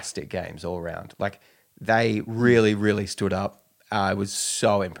fantastic games all around. They really, really stood up. I was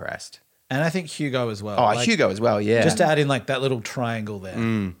so impressed. And I think Hugo as well. Oh, Hugo as well, yeah. Just to add in that little triangle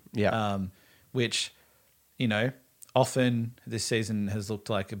there. Yeah. Which, often this season has looked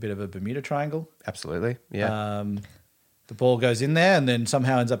like a bit of a Bermuda Triangle. Absolutely, yeah. The ball goes in there and then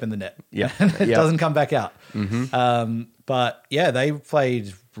somehow ends up in the net. Yeah. It Yeah. doesn't come back out. But yeah, they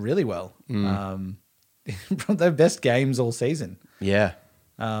played really well. From their best games all season. Yeah.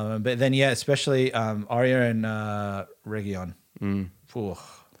 But then, especially Aria and Region. Ooh,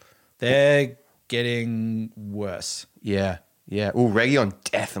 they're getting worse. Yeah, yeah. Well, Region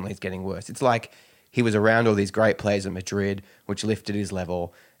definitely is getting worse. It's like he was around all these great players at Madrid, which lifted his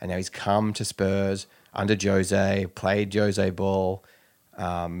level, and now he's come to Spurs under Jose, played Jose ball,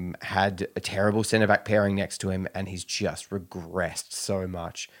 had a terrible centre-back pairing next to him, and he's just regressed so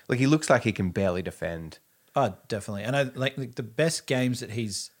much. He looks like he can barely defend. Oh, definitely. And I like the best games that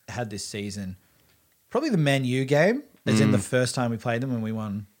he's had this season, probably the Man U game, as in the first time we played them when we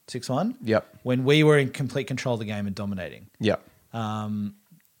won 6-1. Yep. When we were in complete control of the game and dominating. Yep.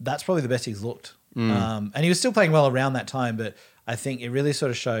 That's probably the best he's looked. And he was still playing well around that time, but I think it really sort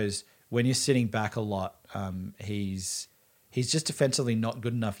of shows when you're sitting back a lot, he's just defensively not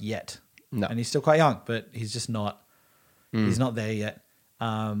good enough yet. No. And he's still quite young, but he's just not he's not there yet.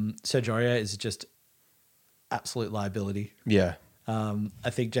 Sergio Aurier is just absolute liability. Yeah. I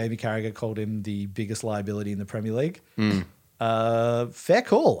think Jamie Carragher called him the biggest liability in the Premier League. Fair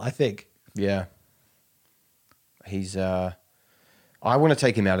call, I think. Yeah. He's... I want to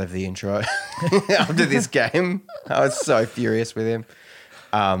take him out of the intro after this game. I was so furious with him.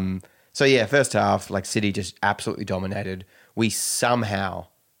 So, yeah, first half, City just absolutely dominated. We somehow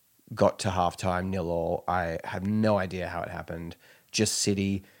got to halftime 0-0. I have no idea how it happened. Just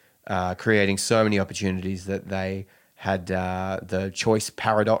City creating so many opportunities that they had the choice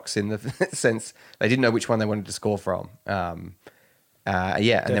paradox in the sense they didn't know which one they wanted to score from.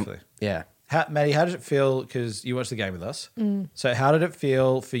 Definitely. Maddie, how did it feel? Because you watched the game with us. So how did it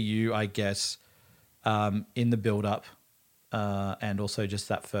feel for you, I guess, in the build-up and also just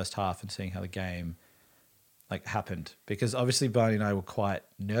that first half and seeing how the game happened? Because obviously Barney and I were quite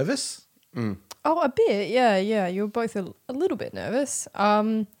nervous Oh, a bit. Yeah, yeah. You were both a little bit nervous.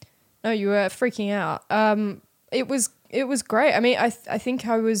 No, you were freaking out. It was great. I mean, I think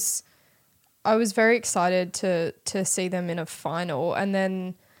I was very excited to see them in a final, and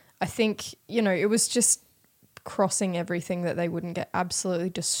then I think, you know, it was just crossing everything that they wouldn't get absolutely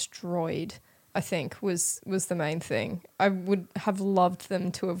destroyed, I think was the main thing. I would have loved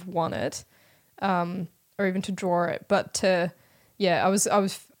them to have won it, or even to draw it, but I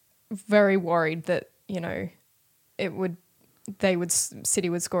was very worried that, you know, City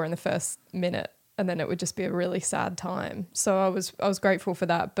would score in the first minute, and then it would just be a really sad time. So I was grateful for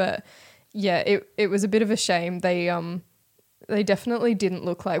that, but yeah, it was a bit of a shame. They definitely didn't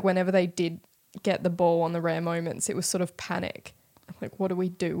look like, whenever they did get the ball on the rare moments, it was sort of panic. Like, what do we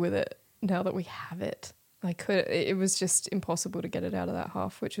do with it now that we have it? It was just impossible to get it out of that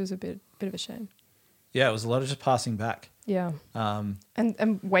half, which was a bit of a shame. Yeah, it was a lot of just passing back. Yeah.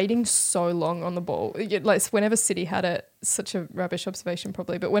 And waiting so long on the ball. Like, whenever City had it, such a rubbish observation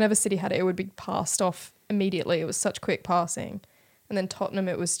probably, but whenever City had it, it would be passed off immediately. It was such quick passing. And then Tottenham,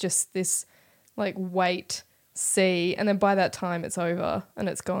 it was just this like wait, see, and then by that time it's over and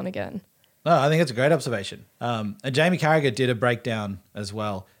it's gone again. No, I think it's a great observation. And Jamie Carragher did a breakdown as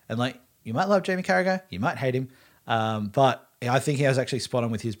well. And like, you might love Jamie Carragher, you might hate him, but I think he was actually spot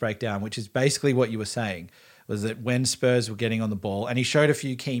on with his breakdown, which is basically what you were saying, was that when Spurs were getting on the ball, and he showed a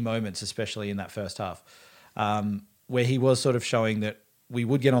few key moments, especially in that first half, where he was sort of showing that we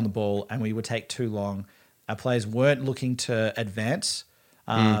would get on the ball and we would take too long. Our players weren't looking to advance.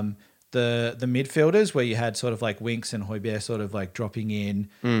 The midfielders, where you had sort of like Winks and Højbjerg sort of like dropping in,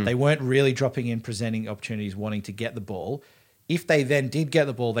 they weren't really dropping in, presenting opportunities, wanting to get the ball. If they then did get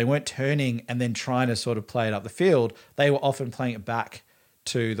the ball, they weren't turning and then trying to sort of play it up the field. They were often playing it back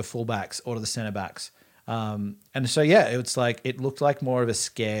to the fullbacks or to the centre backs. And so, yeah, it looked like more of a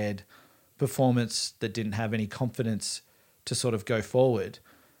scared performance that didn't have any confidence to sort of go forward.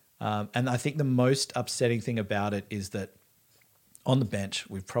 And I think the most upsetting thing about it is that on the bench,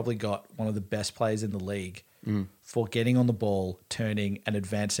 we've probably got one of the best players in the league for getting on the ball, turning and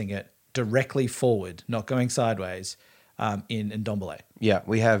advancing it directly forward, not going sideways, in Ndombele. Yeah,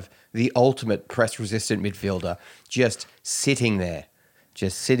 we have the ultimate press-resistant midfielder just sitting there,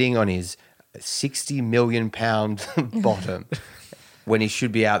 just sitting on his 60 million pound bottom when he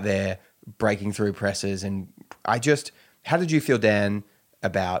should be out there breaking through presses. And how did you feel, Dan,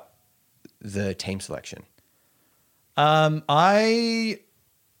 about the team selection?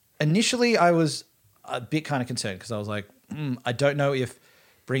 Initially I was a bit kind of concerned because I was like, I don't know if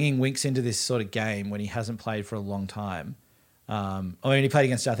bringing Winks into this sort of game when he hasn't played for a long time. I mean, he played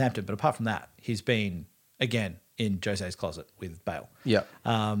against Southampton, but apart from that, he's been, again, in Jose's closet with Bale. Yeah.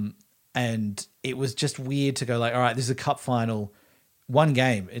 And it was just weird to go like, all right, this is a cup final, one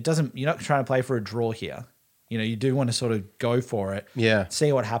game. You're not trying to play for a draw here. You know, you do want to sort of go for it. Yeah.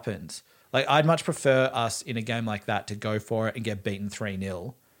 See what happens. Like, I'd much prefer us in a game like that to go for it and get beaten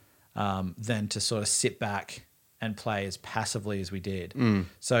 3-0 than to sort of sit back and play as passively as we did.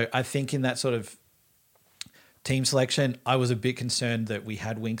 So I think in that sort of team selection, I was a bit concerned that we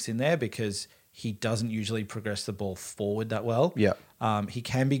had Winks in there because he doesn't usually progress the ball forward that well. Yeah. He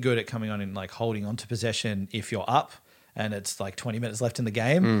can be good at coming on and like holding on to possession if you're up and it's like 20 minutes left in the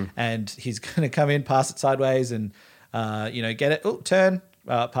game and he's going to come in, pass it sideways and, get it, turn,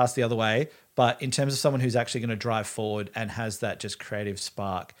 pass the other way. But in terms of someone who's actually going to drive forward and has that just creative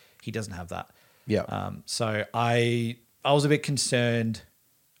spark, he doesn't have that. Yeah. So I was a bit concerned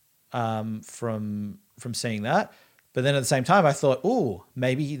from seeing that. But then at the same time, I thought,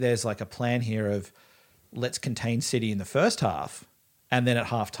 maybe there's like a plan here of let's contain City in the first half. And then at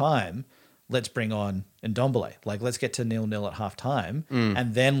half time, let's bring on Ndombele. Like, let's get to 0-0 at half time.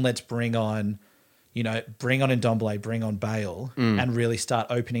 And then let's bring on Ndombele, bring on Bale and really start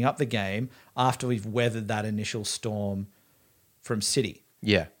opening up the game after we've weathered that initial storm from City.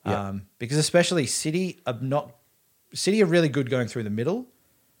 Yeah. Because especially City are really good going through the middle,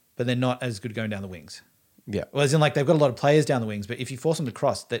 but they're not as good going down the wings. Yeah. Well, as in like they've got a lot of players down the wings, but if you force them to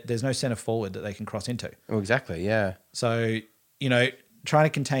cross, there's no centre forward that they can cross into. Oh, exactly. Yeah. So, trying to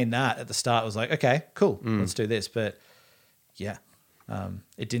contain that at the start was like, okay, cool, let's do this. But yeah,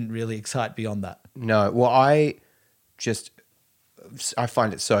 it didn't really excite beyond that. No. Well, I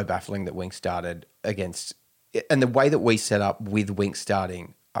find it so baffling that Winks started against, and the way that we set up with Winks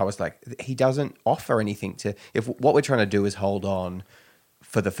starting, I was like, he doesn't offer anything if what we're trying to do is hold on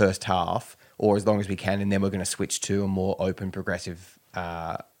for the first half or as long as we can, and then we're going to switch to a more open, progressive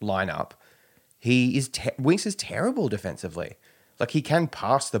lineup. Winks is terrible defensively. Like, he can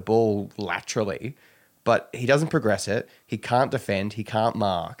pass the ball laterally, but he doesn't progress it. He can't defend. He can't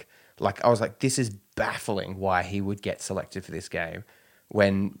mark. Like I was like, this is baffling why he would get selected for this game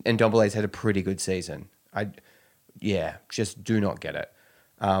when Ndombele's had a pretty good season. Just do not get it.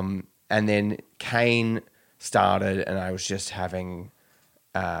 And then Kane started, and I was just having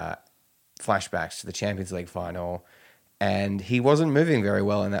flashbacks to the Champions League final, and he wasn't moving very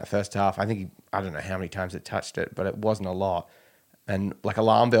well in that first half. I don't know how many times it touched it, but it wasn't a lot. And like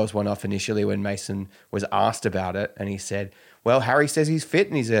alarm bells went off initially when Mason was asked about it, and he said, well, Harry says he's fit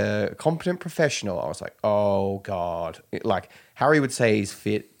and he's a competent professional. I was like, oh God. Like Harry would say he's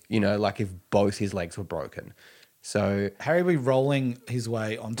fit, like if both his legs were broken. So Harry would be rolling his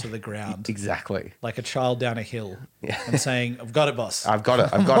way onto the ground. Exactly. Like a child down a hill and saying, I've got it, boss. I've got it.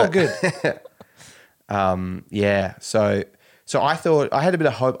 Oh, good. So I thought I had a bit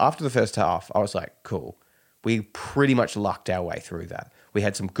of hope after the first half. I was like, cool. We pretty much lucked our way through that. We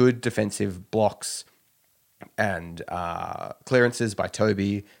had some good defensive blocks and clearances by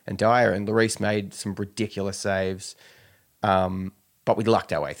Toby and Dyer, and Lloris made some ridiculous saves. But we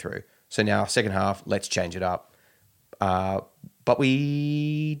lucked our way through. So now, second half, let's change it up. But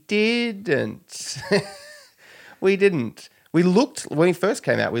we didn't. We didn't. We looked, when we first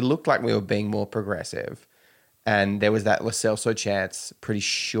came out, we looked like we were being more progressive. And there was that Lo Celso chance pretty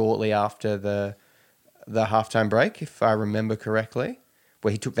shortly after the halftime break, if I remember correctly,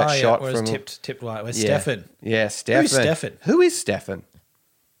 where he took that shot where from... tipped right. Where's Stefan? Yeah, Stefan. Who's Stefan? Who is Stefan?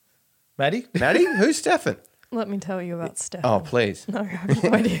 Maddie? Maddie? Who's Stefan? Let me tell you about Stefan. Oh, please. No, I have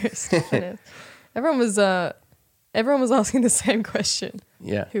no idea who Stefan is. Everyone was asking the same question.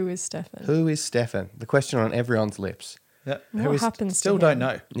 Yeah. Who is Stefan? Who is Stefan? The question on everyone's lips. Yeah. What happens to Still him? don't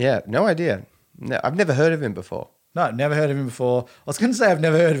know. Yeah, no idea. No, I've never heard of him before. No, never heard of him before. I was going to say I've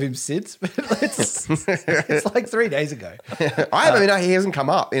never heard of him since, but it's like 3 days ago. He hasn't come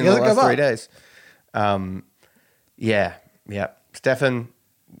up in the last 3 days. Yeah. Stefan,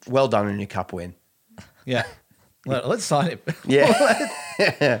 well done on your cup win. Yeah. Let's sign him.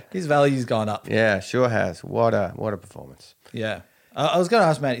 Yeah. His value's gone up. Yeah, sure has. What a performance. Yeah. I was going to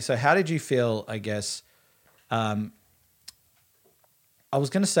ask Maddie, so how did you feel, I guess, I was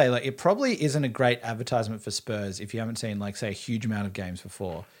going to say, like, it probably isn't a great advertisement for Spurs if you haven't seen, like, say, a huge amount of games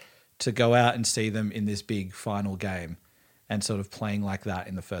before, to go out and see them in this big final game and sort of playing like that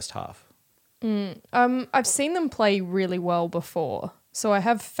in the first half. I've seen them play really well before, so I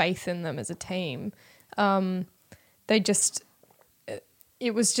have faith in them as a team. It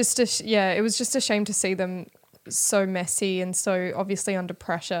was just a shame to see them so messy and so obviously under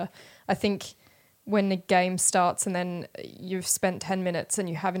pressure. I think when the game starts and then you've spent 10 minutes and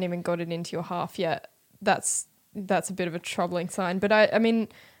you haven't even got it into your half yet, that's a bit of a troubling sign. But I mean,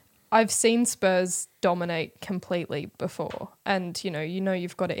 I've seen Spurs dominate completely before, and you know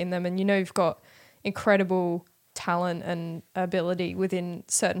you've got it in them, and you've got incredible talent and ability within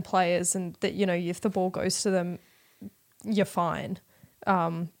certain players, and that if the ball goes to them, you're fine.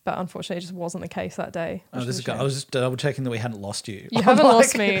 But unfortunately, it just wasn't the case that day. I was just double checking that we hadn't lost you. You haven't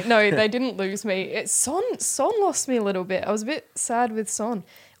lost me. No, they didn't lose me. Son lost me a little bit. I was a bit sad with Son.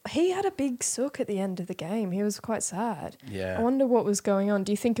 He had a big sook at the end of the game. He was quite sad. Yeah. I wonder what was going on.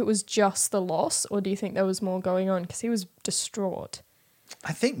 Do you think it was just the loss, or do you think there was more going on? Because he was distraught.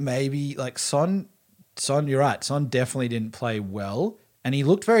 I think maybe like Son, you're right. Son definitely didn't play well, and he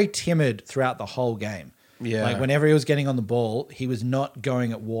looked very timid throughout the whole game. Yeah. Like whenever he was getting on the ball, he was not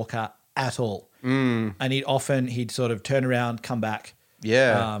going at Walker at all. And he'd sort of turn around, come back,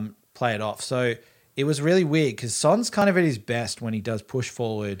 play it off. So it was really weird because Son's kind of at his best when he does push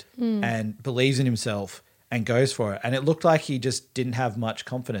forward and believes in himself and goes for it. And it looked like he just didn't have much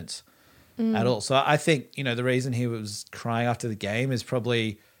confidence at all. So I think, the reason he was crying after the game is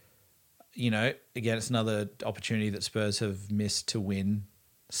probably, again, it's another opportunity that Spurs have missed to win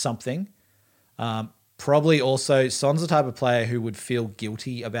something. Probably also, Son's the type of player who would feel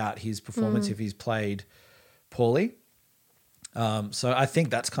guilty about his performance if he's played poorly. So I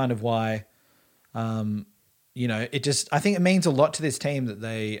think that's kind of why, I think it means a lot to this team that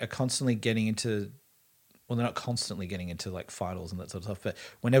they are constantly getting into, well, they're not constantly getting into like finals and that sort of stuff, but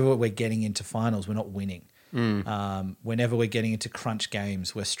whenever we're getting into finals, we're not winning. Whenever we're getting into crunch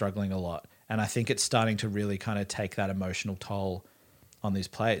games, we're struggling a lot. And I think it's starting to really kind of take that emotional toll on these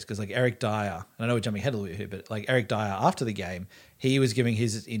players, because like Eric Dyer, and I know we're jumping ahead a little bit here, but like Eric Dyer after the game, he was giving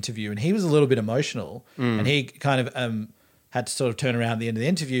his interview and he was a little bit emotional, and he kind of had to sort of turn around at the end of the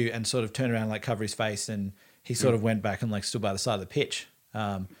interview and sort of turn around and like cover his face, and he sort of went back and like stood by the side of the pitch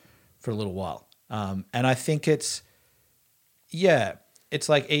for a little while. And I think it's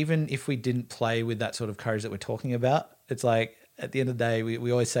like even if we didn't play with that sort of courage that we're talking about, it's like at the end of the day,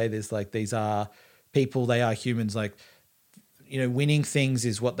 we always say this, like these are people, they are humans, like winning things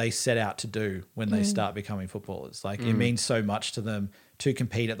is what they set out to do when they start becoming footballers. Like it means so much to them to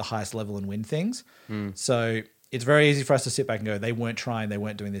compete at the highest level and win things. So it's very easy for us to sit back and go, they weren't trying, they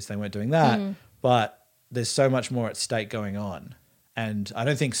weren't doing this, they weren't doing that. But there's so much more at stake going on. And I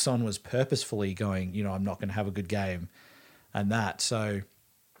don't think Son was purposefully going, I'm not going to have a good game and that. So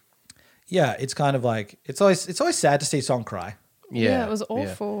yeah, it's kind of like, it's always sad to see Son cry. Yeah, it was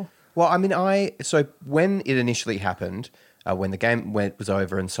awful. Yeah. Well, I mean, so when it initially happened, when the game was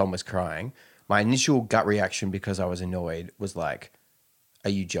over and Son was crying, my initial gut reaction, because I was annoyed, was like, are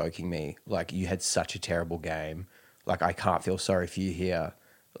you joking me? Like, you had such a terrible game. Like, I can't feel sorry for you here.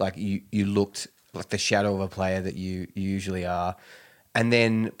 Like, you looked like the shadow of a player that you usually are. And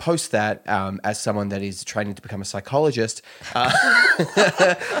then post that, as someone that is training to become a psychologist, And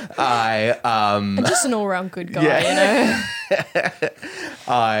just an all-round good guy,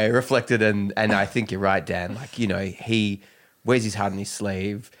 I reflected and I think you're right, Dan. Like, he wears his heart on his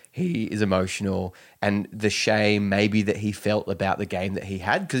sleeve. He is emotional, and the shame maybe that he felt about the game that he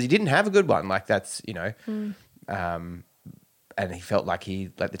had, because he didn't have a good one. Like that's, and he felt like he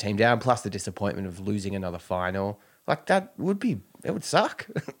let the team down, plus the disappointment of losing another final. Like it would suck.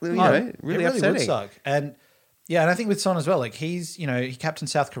 Really it really upsetting. would suck. And yeah, and I think with Son as well, like he captained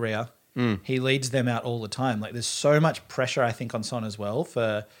South Korea. He leads them out all the time. Like there's so much pressure, I think, on Son as well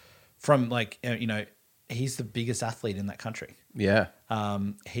from like, he's the biggest athlete in that country. Yeah.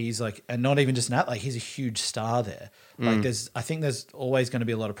 He's like, and not even just an athlete, he's a huge star there. Like I think there's always going to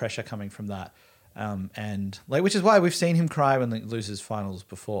be a lot of pressure coming from that. And like, which is why we've seen him cry when he loses finals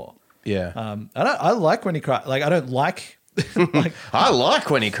before. Yeah. I like when he cries. Like, I don't like, like, I like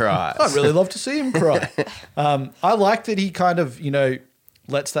when he cries. I'd really love to see him cry. I like that he kind of,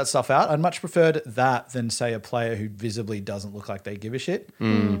 lets that stuff out. I'd much preferred that than, say, a player who visibly doesn't look like they give a shit.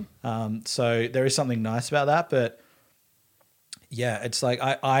 So there is something nice about that. But yeah, it's like,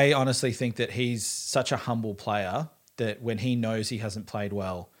 I honestly think that he's such a humble player that when he knows he hasn't played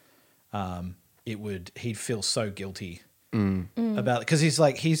well, he'd feel so guilty about it. Because he's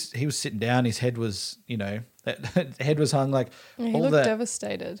like, he was sitting down, his head was, head was hung like he looked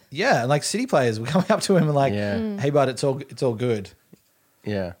devastated. Yeah, like City players were coming up to him and like, hey bud, it's all good.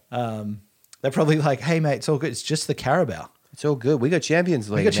 Yeah. They're probably like, hey mate, it's all good. It's just the Carabao. It's all good. We got Champions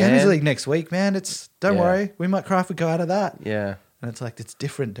League. We got Champions League next week, man. Don't worry. We might cry if we go out of that. Yeah. And it's like, it's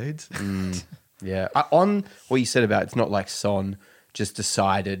different, dudes. Yeah. On what you said about it's not like Son just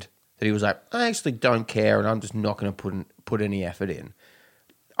decided that he was like, I actually don't care and I'm just not going to put any effort in.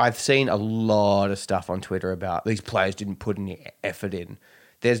 I've seen a lot of stuff on Twitter about these players didn't put any effort in.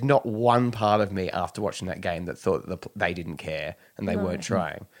 There's not one part of me after watching that game that thought that they didn't care and they weren't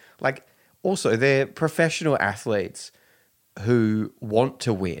trying. Like, also, they're professional athletes who want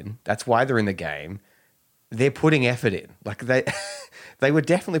to win. That's why they're in the game. They're putting effort in. Like, they were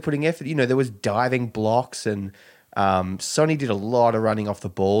definitely putting effort. There was diving blocks and Sonny did a lot of running off the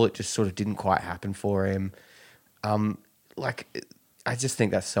ball. It just sort of didn't quite happen for him. I just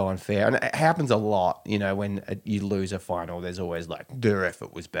think that's so unfair. And it happens a lot, when you lose a final, there's always like, their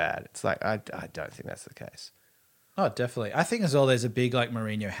effort was bad. It's like, I don't think that's the case. Oh, definitely. I think as well there's a big like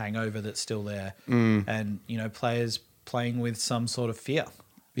Mourinho hangover that's still there. And, players playing with some sort of fear.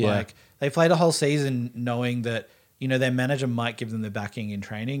 Yeah. Like they played a whole season knowing that, their manager might give them the backing in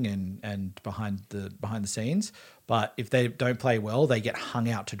training and behind the scenes. But if they don't play well, they get hung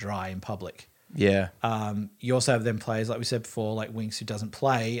out to dry in public. Yeah. You also have them players, like we said before, like Winks, who doesn't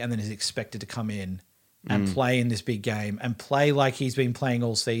play and then is expected to come in and play in this big game and play like he's been playing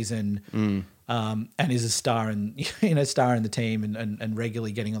all season and is a star in the team and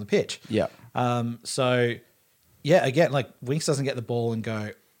regularly getting on the pitch. Yeah. So, yeah, again, like Winks doesn't get the ball and go,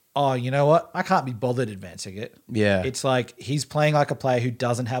 oh, you know what? I can't be bothered advancing it. Yeah. It's like he's playing like a player who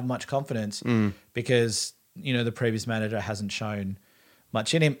doesn't have much confidence because, the previous manager hasn't shown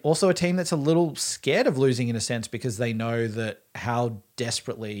much in him. Also a team that's a little scared of losing in a sense because they know that how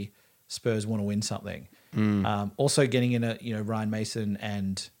desperately Spurs want to win something. Also getting in Ryan Mason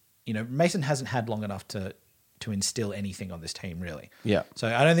and, Mason hasn't had long enough to instill anything on this team really. Yeah. So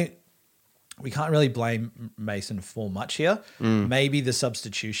I don't think we can't really blame Mason for much here. Maybe the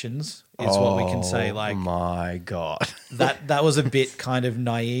substitutions is what we can say. Like, my God. that was a bit kind of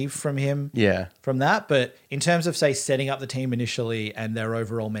naive from him. Yeah. From that. But in terms of, say, setting up the team initially and their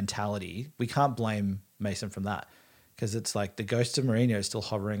overall mentality, we can't blame Mason from that because it's like the ghost of Mourinho is still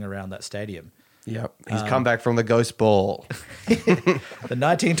hovering around that stadium. Yep. He's come back from the ghost ball. The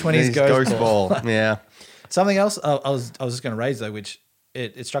 1920s ghost ball. Yeah. Something else I was just going to raise, though, which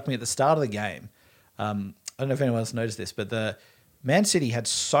it struck me at the start of the game. I don't know if anyone else noticed this, but Man City had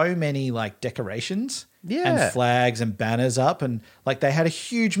so many like decorations Yeah. and flags and banners up, and like they had a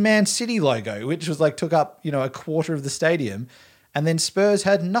huge Man City logo, which was like took up, a quarter of the stadium, and then Spurs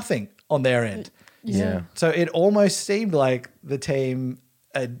had nothing on their end. Yeah. So it almost seemed like the team,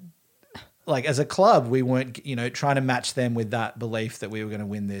 like as a club, we weren't, trying to match them with that belief that we were going to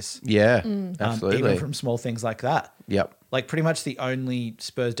win this. Yeah, absolutely. Even from small things like that. Yep. Like pretty much the only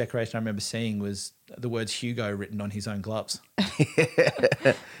Spurs decoration I remember seeing was the words Hugo written on his own gloves.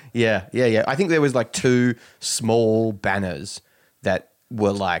 Yeah. I think there was like 2 small banners that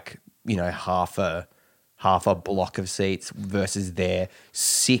were like, half a block of seats versus their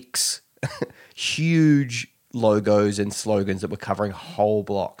 6 huge logos and slogans that were covering whole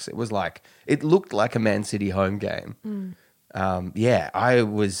blocks. It looked like a Man City home game. I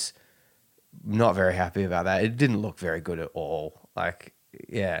was not very happy about that. It didn't look very good at all.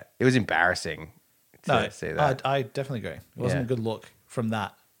 It was embarrassing to see that. I definitely agree. It wasn't Yeah. a good look from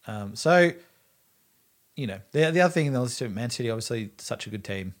that. The other thing, Man City, obviously such a good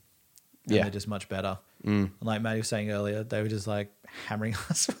team. And Yeah. they're just much better. And like Matty was saying earlier, they were just like hammering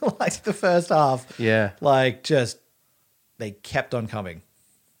us for like the first half. Yeah. They kept on coming.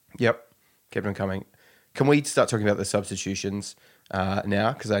 Yep. Kept on coming. Can we start talking about the substitutions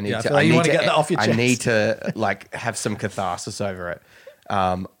now? Because I need I to. feel like you want to get that off your chest. I need to have some catharsis over it.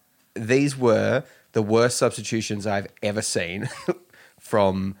 These were the worst substitutions I've ever seen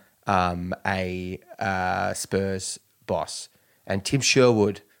from a Spurs boss, and Tim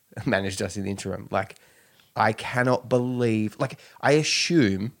Sherwood managed us in the interim. I cannot believe. I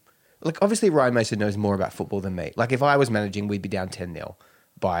assume. Obviously Ryan Mason knows more about football than me. If I was managing, we'd be down 10-0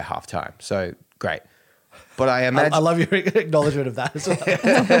 by halftime. So great. But I imagine I love your acknowledgement of that as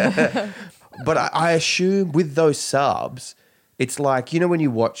well. But I assume with those subs, it's when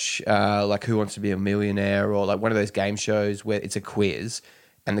you watch Who Wants to Be a Millionaire or one of those game shows where it's a quiz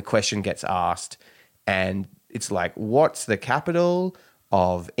and the question gets asked and it's what's the capital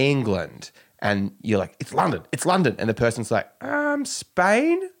of England? And you're like, it's London. And the person's like,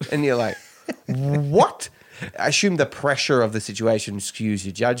 Spain? And you're like, what? I assume the pressure of the situation skews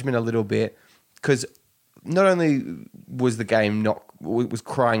your judgment a little bit because not only was the game was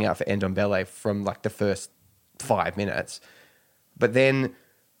crying out for Ndombele from the first 5 minutes, but then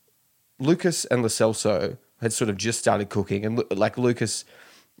Lucas and Lo Celso had sort of just started cooking, and Lucas,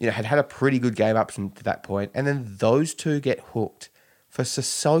 had a pretty good game up to that point, and then those 2 get hooked for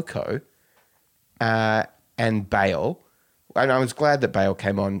Sissoko and Bale. And I was glad that Bale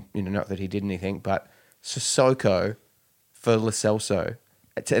came on, not that he did anything, but Sissoko for Lo Celso.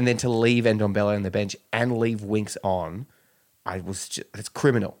 And then to leave Ndombele on the bench and leave Winks on, it's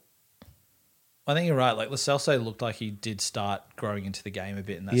criminal. I think you're right. Lo Celso looked like he did start growing into the game a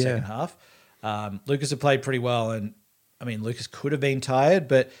bit in that second half. Lucas had played pretty well, and Lucas could have been tired,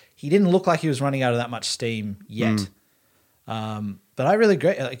 but he didn't look like he was running out of that much steam yet. But I really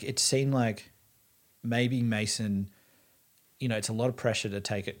agree. It seemed like maybe Mason, it's a lot of pressure to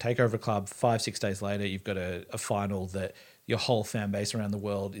take over a club. 5-6 days later, you've got a final that your whole fan base around the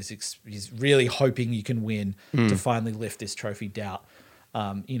world is really hoping you can win to finally lift this trophy doubt,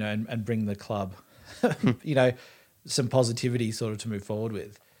 and bring the club, some positivity sort of to move forward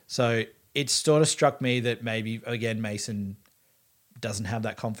with. So it sort of struck me that maybe, again, Mason doesn't have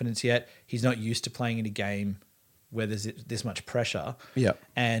that confidence yet. He's not used to playing in a game where there's this much pressure. Yeah.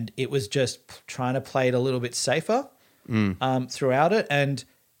 And it was just trying to play it a little bit safer throughout it. And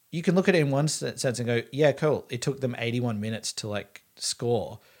you can look at it in one sense and go, yeah, cool. It took them 81 minutes to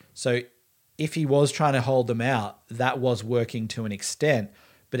score. So if he was trying to hold them out, that was working to an extent,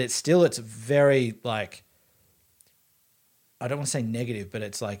 but it's very I don't want to say negative, but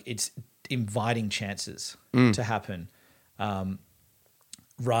it's inviting chances to happen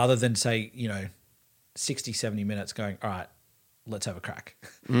rather than say, 60, 70 minutes going, all right, let's have a crack.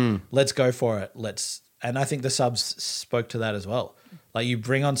 Let's go for it. And I think the subs spoke to that as well. You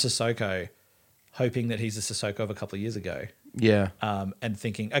bring on Sissoko, hoping that he's the Sissoko of a couple of years ago. Yeah. And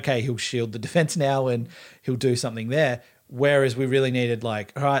thinking, okay, he'll shield the defense now and he'll do something there. Whereas we really needed all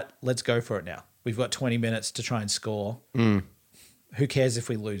right, let's go for it now. We've got 20 minutes to try and score. Who cares if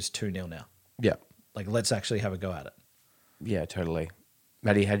we lose 2-0 now? Yeah. Let's actually have a go at it. Yeah, totally.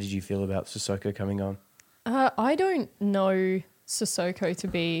 Maddie, how did you feel about Sissoko coming on? I don't know Sissoko to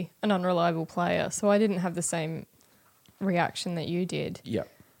be an unreliable player, so I didn't have the same reaction that you did. Yeah.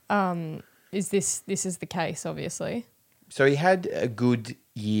 This is the case, obviously. So he had a good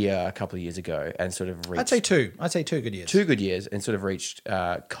year a couple of years ago and sort of reached... I'd say 2 good years. 2 good years and sort of reached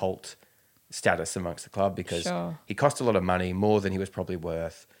cult status amongst the club because he cost a lot of money, more than he was probably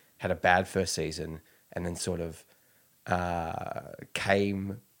worth, had a bad first season, and then sort of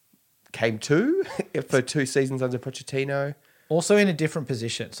came to for 2 seasons under Pochettino. Also in a different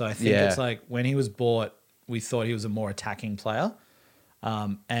position. So I think Yeah. it's like when he was bought, we thought he was a more attacking player.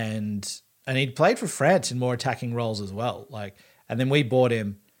 And he'd played for France in more attacking roles as well. Like, and then we bought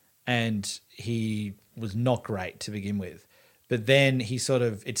him and he was not great to begin with. But then he sort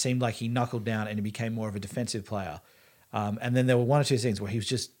of, it seemed like he knuckled down and he became more of a defensive player. And then there were 1 or 2 things where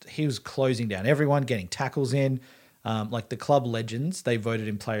he was closing down everyone, getting tackles in. Like the club legends, they voted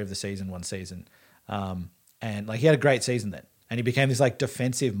him player of the season 1 season. And like he had a great season then. And he became this like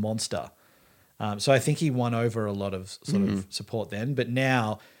defensive monster. So I think he won over a lot of sort of support then. But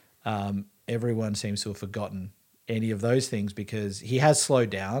now everyone seems to have forgotten any of those things because he has slowed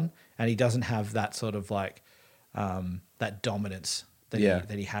down and he doesn't have that sort of like that dominance that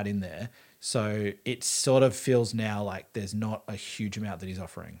he had in there. So it sort of feels now like there's not a huge amount that he's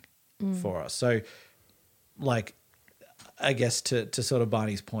offering for us. So like, I guess to sort of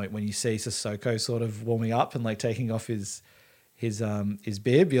Barney's point, when you see Sissoko sort of warming up and like taking off his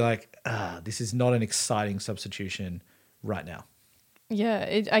bib, you're like, this is not an exciting substitution right now.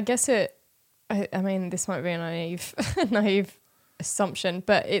 Yeah, I guess I mean, this might be a naive assumption,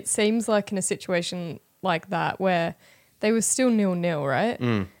 but it seems like in a situation like that where they were still 0-0,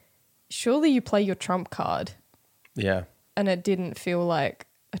 right? Surely you play your trump card. Yeah. And it didn't feel like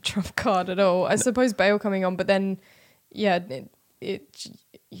a trump card at all. I suppose Bale coming on, but then, yeah, it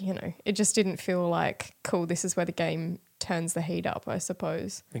just didn't feel like, cool, this is where the game turns the heat up, I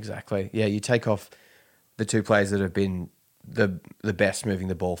suppose. Exactly. Yeah, you take off the 2 players that have been the best moving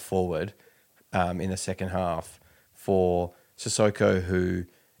the ball forward in the second half for Sissoko, who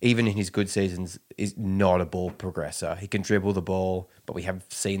even in his good seasons is not a ball progressor. He can dribble the ball, but we have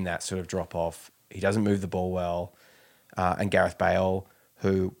seen that sort of drop off. He doesn't move the ball well. And Gareth Bale,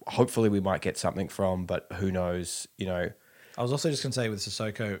 who hopefully we might get something from, but who knows, I was also just going to say with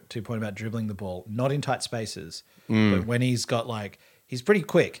Sissoko, to your point about dribbling the ball, not in tight spaces, but when he's got like, he's pretty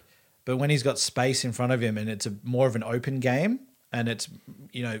quick, but when he's got space in front of him and it's more of an open game and it's,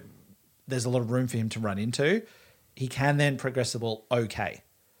 there's a lot of room for him to run into, he can then progress the ball okay.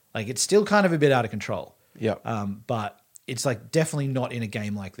 Like it's still kind of a bit out of control. Yeah. But it's like definitely not in a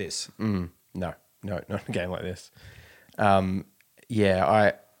game like this. No, not a game like this.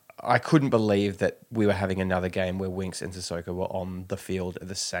 I couldn't believe that we were having another game where Winks and Sissoko were on the field at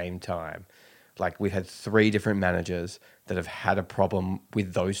the same time. Like we've had 3 different managers that have had a problem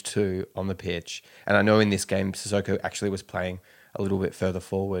with those 2 on the pitch. And I know in this game, Sissoko actually was playing a little bit further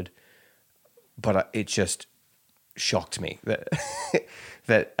forward, but it just shocked me that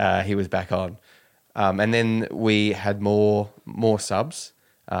that he was back on. And then we had more subs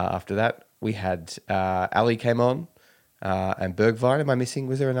after that. We had Ali came on and Bergwijn. Am I missing?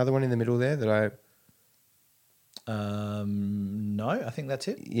 Was there another one in the middle there that I... No, I think that's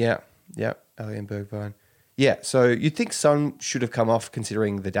it. Yeah, Ali and Bergwijn. Yeah, so you'd think Son should have come off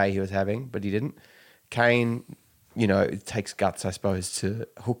considering the day he was having, but he didn't. Kane, it takes guts, I suppose, to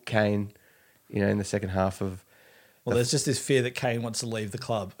hook Kane, in the second half of... Well, there's just this fear that Kane wants to leave the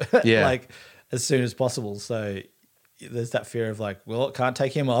club, Yeah. like as soon as possible. So there's that fear of like, well, it can't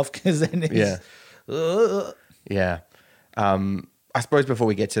take him off because then he's... Yeah. I suppose before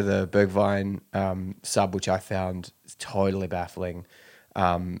we get to the Bergwijn sub, which I found totally baffling,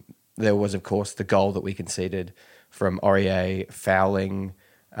 there was, of course, the goal that we conceded from Aurier fouling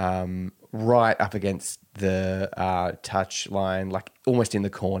right up against the touch line, like almost in the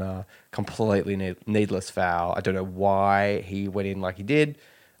corner, completely needless foul. I don't know why he went in like he did,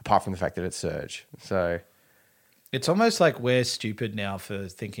 apart from the fact that it's Serge. So it's almost like we're stupid now for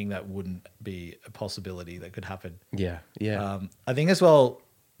thinking that wouldn't be a possibility that could happen. Yeah. I think as well,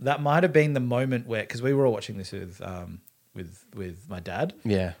 that might have been the moment where, because we were all watching this with my dad,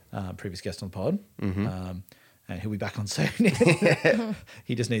 previous guest on the pod, and he'll be back on soon.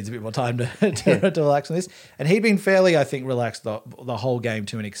 He just needs a bit more time to relax on this. And he'd been fairly, I think, relaxed the whole game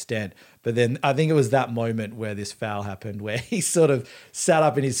to an extent. But then I think it was that moment where this foul happened, where he sort of sat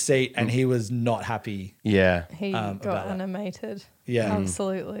up in his seat and he was not happy. Yeah. He got animated. Yeah.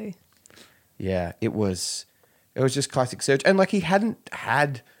 Absolutely. Yeah, it was just classic Serge. And like he hadn't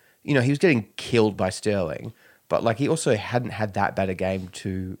had, he was getting killed by Sterling, but like he also hadn't had that bad a game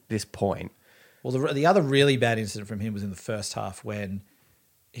to this point. Well, the other really bad incident from him was in the first half when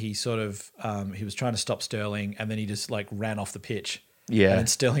he sort of he was trying to stop Sterling and then he just like ran off the pitch. Yeah. And then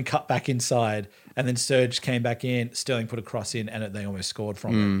Sterling cut back inside and then Serge came back in, Sterling put a cross in and they almost scored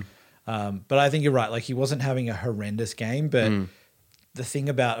from it. But I think you're right. Like he wasn't having a horrendous game, but the thing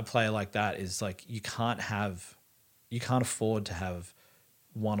about a player like that is like you can't afford to have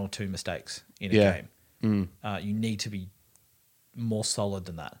 1 or 2 mistakes in a game. you need to be more solid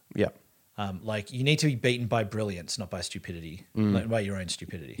than that. Yeah. Like you need to be beaten by brilliance, not by stupidity, like by your own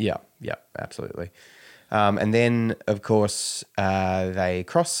stupidity. Yeah, yeah, absolutely. And then, of course, they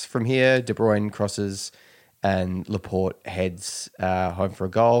cross from here. De Bruyne crosses, and Laporte heads home for a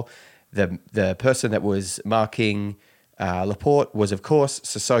goal. The person that was marking Laporte was, of course,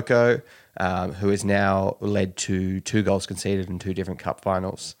 Sissoko, who has now led to 2 goals conceded in 2 different cup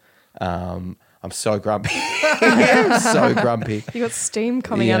finals. I'm so grumpy. I'm so grumpy. You got steam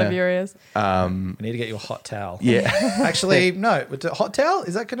coming out of your ears. I need to get you a hot towel. Yeah. Actually, no. With a hot towel,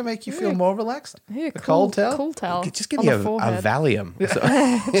 is that going to make you feel more relaxed? Yeah, a cold towel? Cool towel. Just give on me the a forehead. Valium.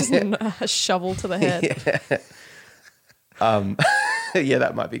 Just a shovel to the head. Yeah,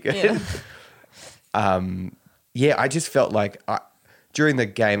 that might be good. Yeah. Yeah, I just felt like during the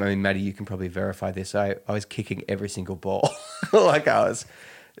game, I mean, Maddie, you can probably verify this. I was kicking every single ball. Like I was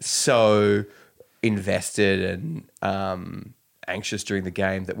so invested and anxious during the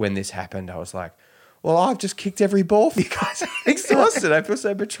game that when this happened, I was like, well, I've just kicked every ball for you guys. I'm exhausted. I feel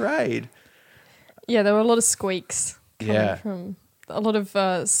so betrayed. Yeah, there were a lot of squeaks coming Yeah. from a lot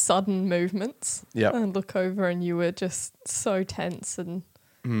of sudden movements. Yep. And look over and you were just so tense and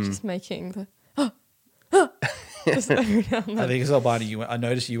just making the just every now and I then. think as well, Barney, I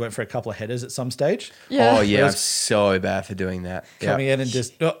noticed you went for a couple of headers at some stage. Yeah. Oh, yeah, It was- I'm so bad for doing that. Coming in and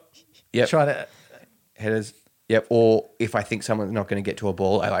just Yep. trying to... Headers. Yep. Or if I think someone's not going to get to a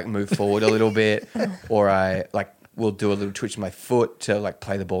ball, I like move forward a little bit, or I like will do a little twitch of my foot to like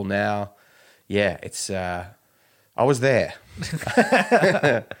play the ball now. Yeah, it's. I was there.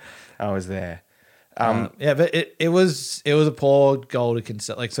 I was there. yeah, but it was a poor goal to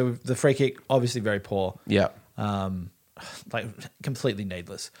consider. Like, so the free kick, obviously very poor. Yeah. Like completely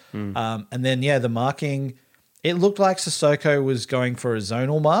needless. And then, yeah, the marking, it looked like Sissoko was going for a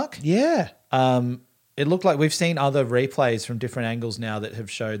zonal mark. Yeah. It looked like we've seen other replays from different angles now that have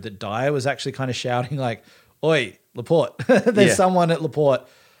showed that Dyer was actually kind of shouting like, "Oi, Laporte, there's Yeah. someone at Laporte."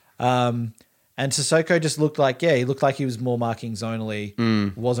 And Sissoko just looked like, he looked like he was more marking zonally,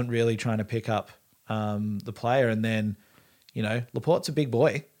 wasn't really trying to pick up the player. And then, Laporte's a big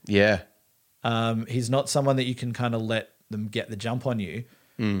boy. Yeah. He's not someone that you can kind of let them get the jump on you.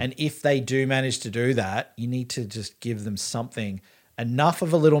 And if they do manage to do that, you need to just give them something, enough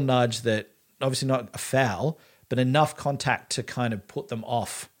of a little nudge that, obviously not a foul, but enough contact to kind of put them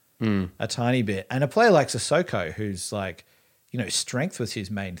off a tiny bit. And a player like Sissoko, who's like, strength was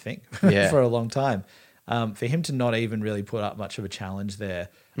his main thing Yeah. for a long time. For him to not even really put up much of a challenge there,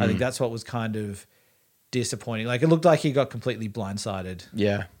 I think that's what was kind of disappointing. Like, it looked like he got completely blindsided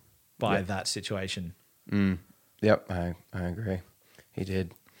Yeah. by that situation. Yep. I agree. He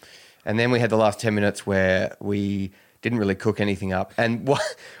did. And then we had the last 10 minutes where we didn't really cook anything up. And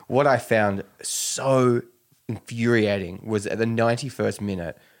what I found so infuriating was at the 91st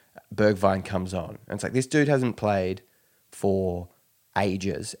minute, Bergwijn comes on. And it's like, this dude hasn't played for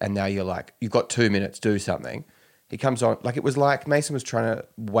ages. And now you're like, you've got 2 minutes, do something. He comes on. Like, it was like Mason was trying to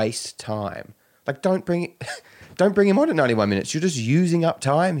waste time. Like, don't bring him on at 91 minutes. You're just using up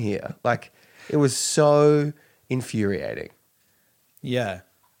time here. Like, it was so infuriating. Yeah.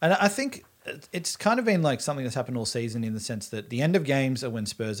 And I think it's kind of been like something that's happened all season, in the sense that the end of games are when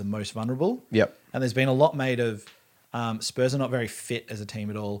Spurs are most vulnerable. Yep. And there's been a lot made of Spurs are not very fit as a team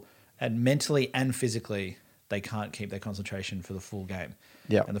at all. And mentally and physically, they can't keep their concentration for the full game.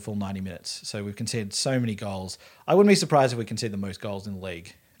 Yep. And the full 90 minutes. So we've conceded so many goals. I wouldn't be surprised if we concede the most goals in the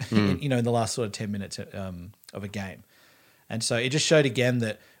league, in the last sort of 10 minutes of a game. And so it just showed again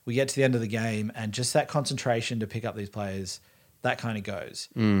that we get to the end of the game and just that concentration to pick up these players, that kind of goes.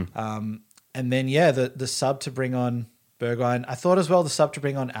 And then, the sub to bring on Bergwijn. I thought as well the sub to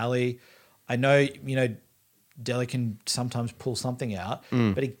bring on Ali. I know, Dele can sometimes pull something out.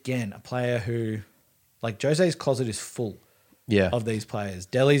 But again, a player who, like, Jose's closet is full of these players.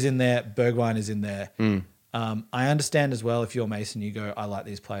 Dele's in there. Bergwijn is in there. I understand as well, if you're Mason, you go, I like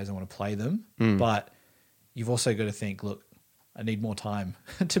these players, I want to play them. But you've also got to think, look, I need more time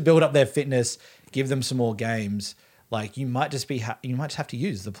to build up their fitness, give them some more games. Like, you might just have to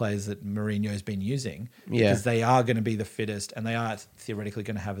use the players that Mourinho's been using, because they are going to be the fittest and they are theoretically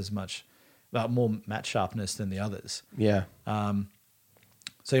going to have more match sharpness than the others. Yeah.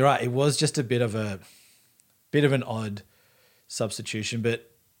 So you're right. It was just a bit of an odd substitution, but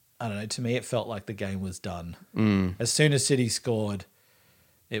I don't know. To me, it felt like the game was done. As soon as City scored,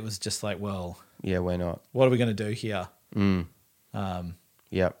 it was just like, well, Yeah, we're not. what are we going to do here?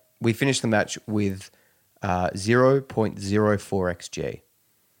 Yeah. We finished the match with 0.04 XG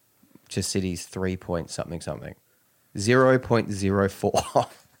to City's 3 point something. 0.04.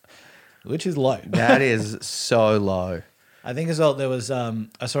 which is low. That is so low. I think as well there was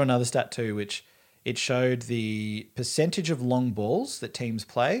I saw another stat too, which it showed the percentage of long balls that teams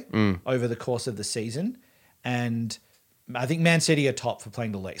play over the course of the season, and I think Man City are top for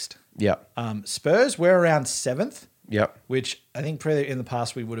playing the least. Yep. Spurs were around 7th. Yep. Which I think probably in the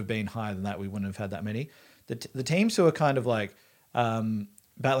past we would have been higher than that. We wouldn't have had that many. The teams who are kind of like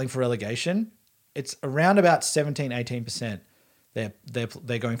battling for relegation, it's around about 17, 18%.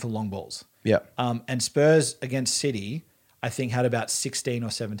 They're going for long balls. Yep. And Spurs against City, I think, had about 16 or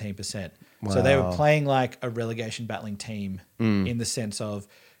 17%. So they were playing like a relegation battling team in the sense of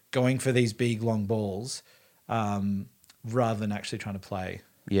going for these big long balls rather than actually trying to play.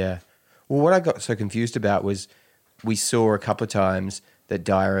 Yeah. Well, what I got so confused about was we saw a couple of times that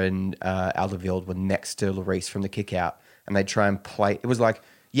Dyer and Alderweireld were next to Lloris from the kick out, and they try and play. It was like,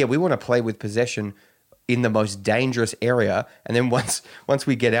 yeah, we want to play with possession in the most dangerous area, and then once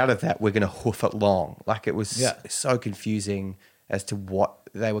we get out of that, we're going to hoof it long. Like it was so confusing as to what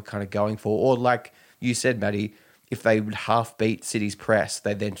they were kind of going for. Or like you said, Maddie, if they would half beat City's press,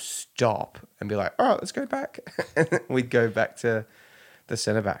 they'd then stop and be like, all right, let's go back. We'd go back to the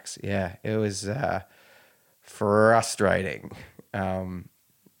centre backs. Yeah, it was frustrating.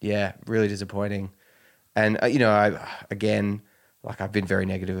 Really disappointing. And, I've been very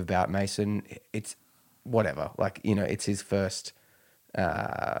negative about Mason. It's whatever. Like, it's his first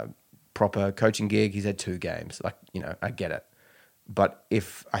proper coaching gig. He's had 2 games. Like, I get it. But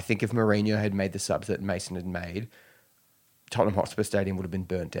if Mourinho had made the subs that Mason had made, Tottenham Hotspur Stadium would have been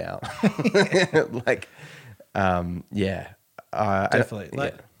burnt down.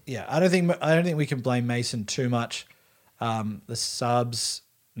 Definitely. I don't think we can blame Mason too much. The subs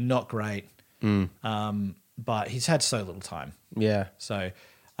not great, but he's had so little time. Yeah. So,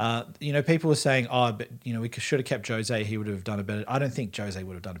 people were saying, we should have kept Jose. He would have done a better. I don't think Jose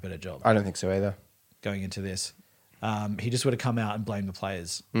would have done a better job. I don't think so either. Going into this, he just would have come out and blamed the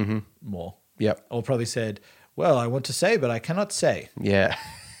players more. Yep. Or probably said, "Well, I want to say, but I cannot say." Yeah.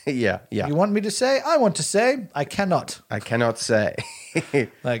 Yeah. You want me to say? I want to say. I cannot. I cannot say.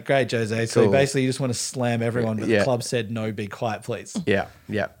 Like, great, Jose. So basically, you just want to slam everyone, but the club said, no, be quiet, please. Yeah.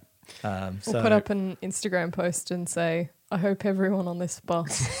 Yeah. We'll put up an Instagram post and say, I hope everyone on this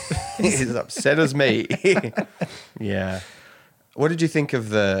bus is as upset as me. Yeah. What did you think of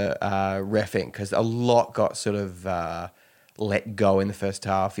the reffing? Because a lot got sort of let go in the first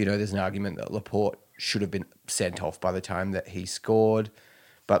half. There's an argument that Laporte should have been sent off by the time that he scored.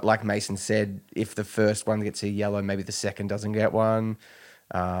 But like Mason said, if the first one gets a yellow, maybe the second doesn't get one.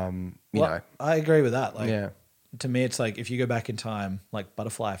 I agree with that. To me, it's like if you go back in time, like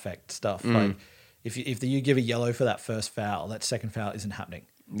butterfly effect stuff. Like if you give a yellow for that first foul, that second foul isn't happening.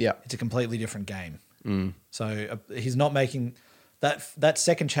 Yeah, it's a completely different game. So he's not making that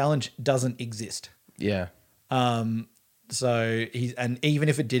second challenge doesn't exist. Yeah. So even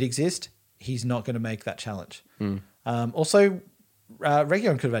if it did exist, he's not going to make that challenge. Also.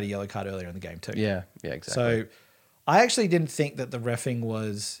 Region could have had a yellow card earlier in the game too. Yeah, exactly. So I actually didn't think that the reffing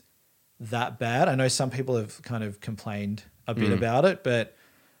was that bad. I know some people have kind of complained a bit about it, but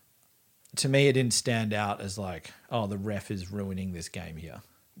to me it didn't stand out as like, oh, the ref is ruining this game here.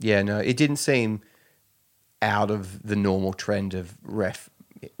 Yeah, no, it didn't seem out of the normal trend of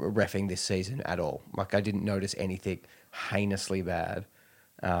reffing this season at all. Like I didn't notice anything heinously bad.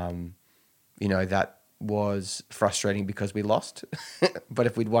 That was frustrating because we lost. But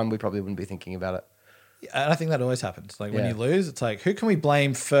if we'd won, we probably wouldn't be thinking about it. Yeah, and I think that always happens. Like when you lose, it's like, who can we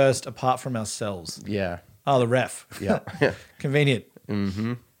blame first apart from ourselves? Yeah. Oh, the ref. Yeah. Convenient.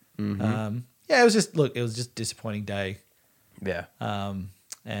 Mm-hmm. Mm-hmm. It was just a disappointing day. Yeah.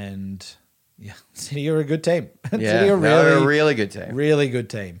 City are a good team. Yeah. City are a really good team. Really good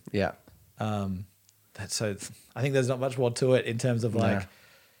team. Yeah. I think there's not much more to it in terms of like,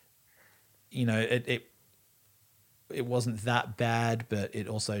 it wasn't that bad, but it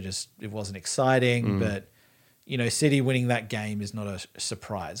also it wasn't exciting. But, City winning that game is not a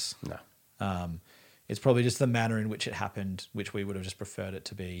surprise. No. It's probably just the manner in which it happened, which we would have just preferred it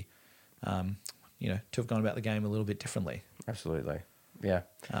to be, to have gone about the game a little bit differently. Absolutely. Yeah.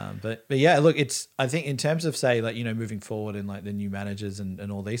 But yeah, look, I think in terms of say like, moving forward and like the new managers and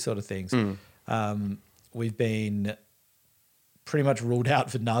all these sort of things, we've been pretty much ruled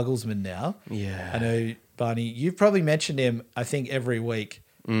out for Nagelsmann now. Yeah. I know, Barney, you've probably mentioned him, I think, every week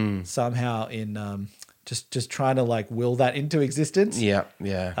somehow in just trying to like will that into existence. Yeah,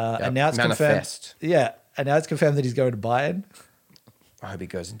 yeah. And now it's manifest. confirmed. Yeah, and now it's confirmed that he's going to Bayern. I hope he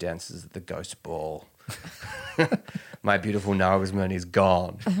goes and dances the ghost ball. My beautiful Nagelsmann is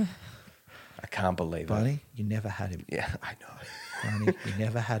gone. I can't believe Barney, you never had him. Yeah, I know. Barney, we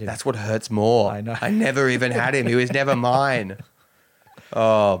never had him. That's what hurts more. I know. I never even had him. He was never mine.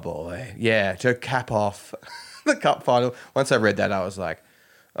 Oh, boy. Yeah, to cap off the cup final. Once I read that, I was like,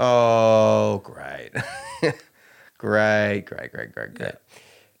 oh, great. Great.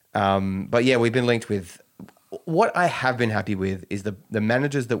 But yeah, we've been linked with... What I have been happy with is the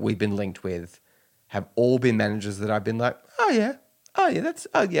managers that we've been linked with have all been managers that I've been like, I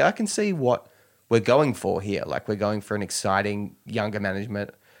can see what we're going for here. Like, we're going for an exciting younger manager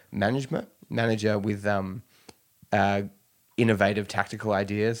with innovative tactical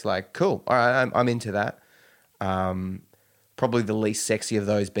ideas. Like, cool. All right, I'm into that. Probably the least sexy of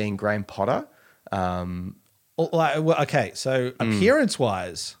those being Graham Potter. Okay, so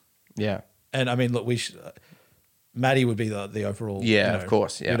appearance-wise, Yeah. and I mean, look, Maddie would be the overall. Yeah, of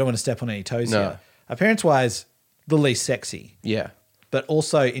course. Yeah. We don't want to step on any toes No. here. Appearance-wise, the least sexy. Yeah. But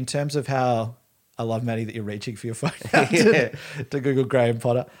also in terms of how I love, Maddie, that you're reaching for your phone now to Google Graham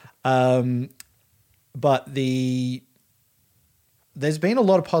Potter. But there's been a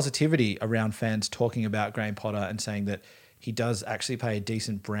lot of positivity around fans talking about Graham Potter and saying that he does actually pay a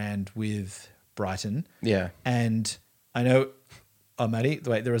decent brand with Brighton. Yeah. And I know, Maddie,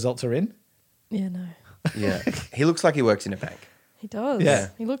 wait, the results are in? Yeah, no. Yeah. He looks like he works in a bank. He does. Yeah.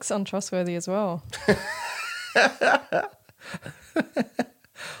 He looks untrustworthy as well.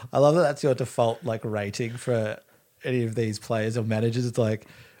 I love that that's your default rating for any of these players or managers. It's like,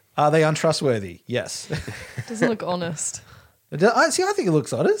 are they untrustworthy? Yes. Doesn't look honest. I think it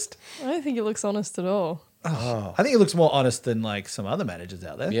looks honest. I don't think he looks honest at all. I think it looks more honest than some other managers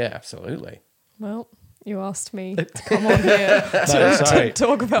out there. Yeah, absolutely. Well, you asked me to come on here sorry. to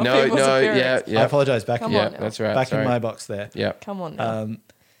talk about people's appearance. Yeah. I apologize. Back Come in, on now. That's right. back sorry. in my box there. Yeah. Come on now.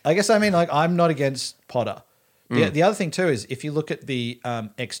 I guess I'm not against Potter. The other thing too is if you look at the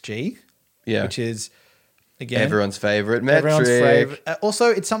XG, Yeah. which is again Everyone's favorite metric. everyone's favorite. Also,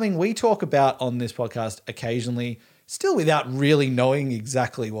 it's something we talk about on this podcast occasionally, still without really knowing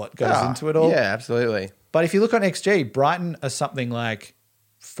exactly what goes into it all. Yeah, absolutely. But if you look on XG, Brighton are something like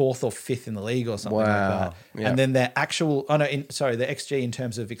 4th or 5th in the league or something like that. Yeah. And then their actual, the XG in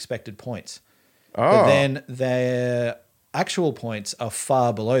terms of expected points. Oh. But then their actual points are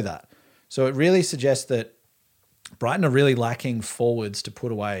far below that. So it really suggests that Brighton are really lacking forwards to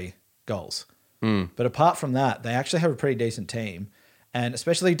put away goals. But apart from that, they actually have a pretty decent team. And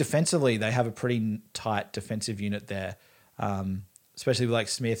especially defensively, they have a pretty tight defensive unit there. Especially with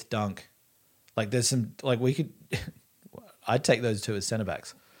Smith, Dunk. There's some, we could, I'd take those two as centre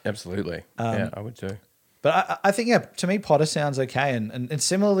backs. Absolutely. Yeah, I would too. But I think, to me, Potter sounds okay. And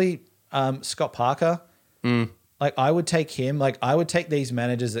similarly, Scott Parker, I would take him. I would take these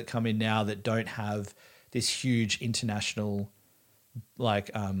managers that come in now that don't have this huge international,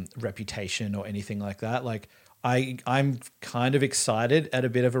 reputation or anything like that. I'm kind of excited at a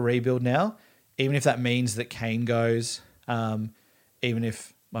bit of a rebuild now, even if that means that Kane goes, even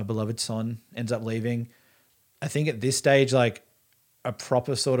if my beloved Son ends up leaving. I think at this stage, a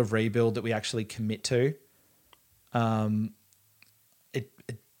proper sort of rebuild that we actually commit to, I'm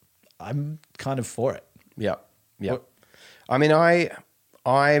kind of for it. Yeah. Yeah. I mean,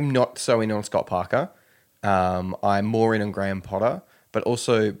 I'm not so in on Scott Parker. I'm more in on Graham Potter, but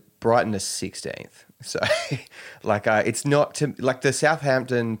also Brighton is 16th. So, it's not to the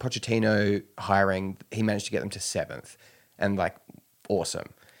Southampton Pochettino hiring. He managed to get them to 7th, and awesome.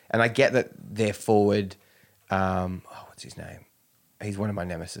 And I get that they're forward. What's his name? He's one of my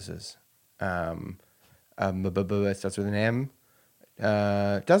nemesises. Starts with an M.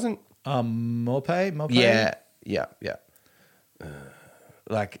 Doesn't Mope? Yeah.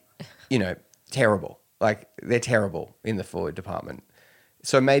 Terrible. They're terrible in the forward department.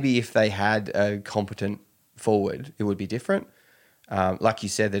 So maybe if they had a competent forward, it would be different. Like you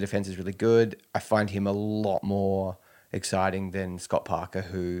said, the defense is really good. I find him a lot more exciting than Scott Parker,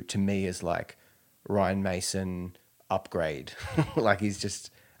 who to me is Ryan Mason upgrade. He's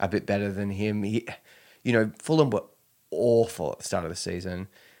just a bit better than him. Fulham were awful at the start of the season.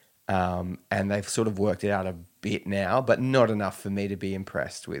 And they've sort of worked it out a bit now, but not enough for me to be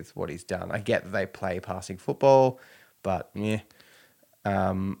impressed with what he's done. I get that they play passing football, but yeah.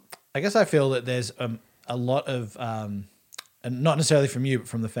 I guess I feel that there's a lot of, and not necessarily from you, but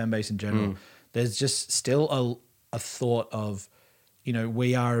from the fan base in general, there's just still a thought of,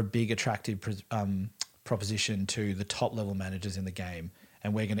 we are a big attractive proposition to the top level managers in the game,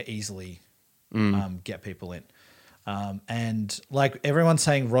 and we're going to easily get people in. And everyone's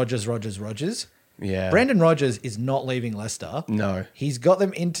saying Rodgers. Yeah. Brendan Rodgers is not leaving Leicester. No. He's got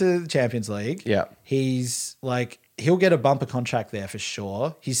them into the Champions League. Yeah. He's he'll get a bumper contract there for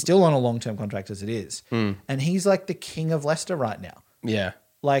sure. He's still on a long-term contract as it is. And he's like the king of Leicester right now. Yeah.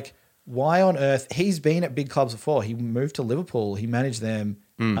 Like, why on earth? He's been at big clubs before. He moved to Liverpool. He managed them,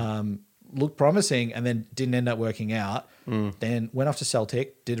 looked promising, and then didn't end up working out. Then went off to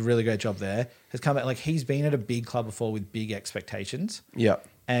Celtic, did a really great job there. Has come back. Like, he's been at a big club before with big expectations. Yeah.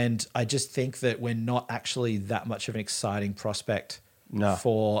 And I just think that we're not actually that much of an exciting prospect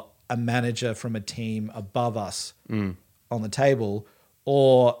for a manager from a team above us on the table,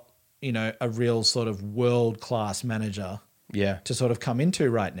 or, you know, a real sort of world-class manager to sort of come into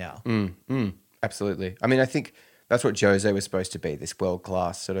right now. Absolutely. I mean, I think that's what Jose was supposed to be, this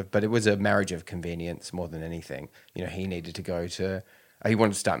world-class sort of, but it was a marriage of convenience more than anything. You know, he needed to go to, he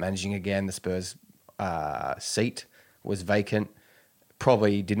wanted to start managing again. The Spurs seat was vacant.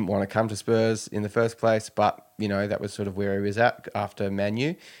 Probably didn't want to come to Spurs in the first place, but, you know, that was sort of where he was at after Man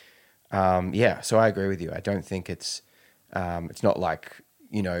U. So I agree with you. I don't think it's not like,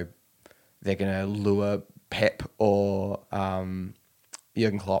 you know, they're going to lure Pep or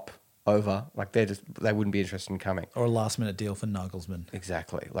Jurgen Klopp over. Like, they wouldn't be interested in coming. Or a last-minute deal for Nagelsmann.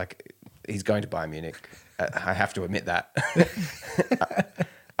 Exactly. Like, he's going to Bayern Munich. I have to admit that.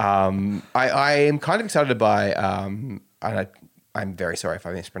 I am kind of excited by, I'm very sorry if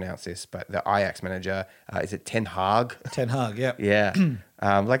I mispronounce this, but the Ajax manager, is it Ten Hag? Ten Hag, yeah. Yeah.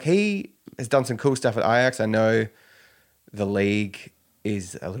 Like, he has done some cool stuff at Ajax. I know the league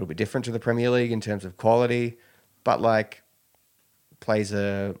is a little bit different to the Premier League in terms of quality, but, like, plays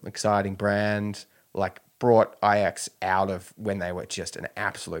a exciting brand, like, brought Ajax out of when they were just an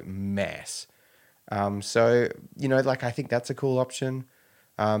absolute mess. So, you know, like, I think that's a cool option.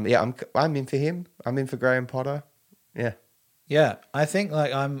 I'm in for him. I'm in for Graham Potter. Yeah. Yeah, I think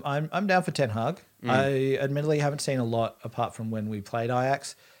like I'm down for Ten Hag. I admittedly haven't seen a lot apart from when we played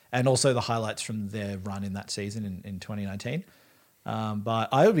Ajax, and also the highlights from their run in that season in 2019. But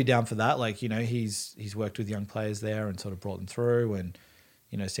I would be down for that. Like, you know, he's worked with young players there and sort of brought them through, and,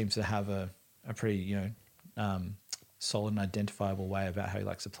 you know, seems to have a pretty, you know, solid and identifiable way about how he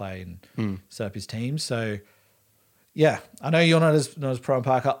likes to play and set up his team. So, yeah, I know you're not as pro on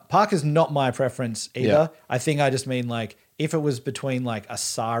Parker. Parker's not my preference either. Yeah. I think I just mean, like, if it was between like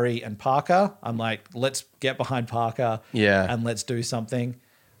Asari and Parker, I'm like, let's get behind Parker, and let's do something.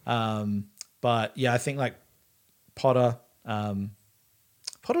 But yeah, I think like Potter would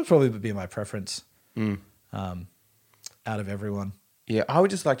probably be my preference out of everyone. Yeah, I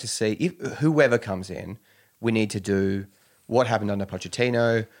would just like to see, if whoever comes in, we need to do what happened under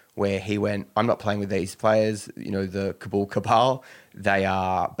Pochettino, where he went, I'm not playing with these players, you know, the Kabul Cabal. They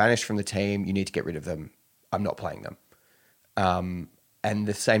are banished from the team. You need to get rid of them. I'm not playing them. And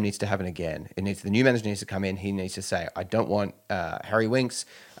the same needs to happen again. The new manager needs to come in. He needs to say, I don't want Harry Winks.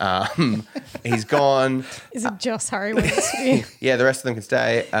 He's gone. Is it just Harry Winks? Yeah, the rest of them can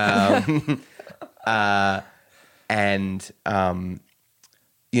stay.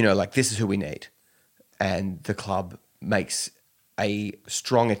 You know, like, this is who we need. And the club makes a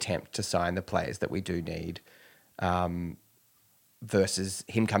strong attempt to sign the players that we do need, versus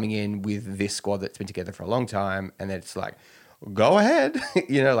him coming in with this squad that's been together for a long time. And then it's like, go ahead,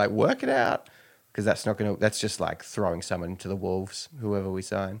 you know, like, work it out. Because that's just like throwing someone to the wolves, whoever we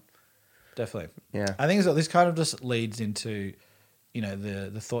sign. Definitely. Yeah. I think this kind of just leads into, you know,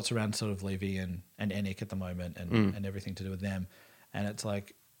 the thoughts around sort of Levy and Enick at the moment and everything to do with them. And it's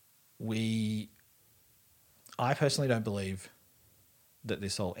like, I personally don't believe that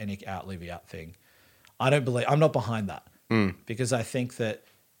this whole Enick out, Levy out thing, I'm not behind that. Because I think that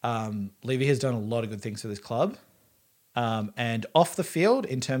Levy has done a lot of good things for this club. And off the field,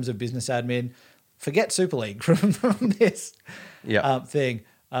 in terms of business admin, forget Super League from this thing.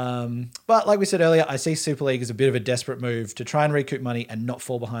 But like we said earlier, I see Super League as a bit of a desperate move to try and recoup money and not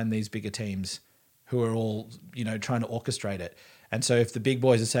fall behind these bigger teams who are all, you know, trying to orchestrate it. And so if the big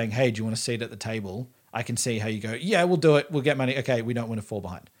boys are saying, hey, do you want a seat at the table? I can see how you go, yeah, we'll do it. We'll get money. Okay, we don't want to fall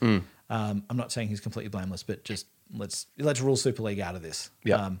behind. I'm not saying he's completely blameless, but just let's rule Super League out of this.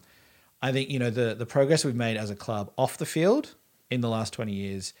 Yeah. I think, you know, the progress we've made as a club off the field in the last 20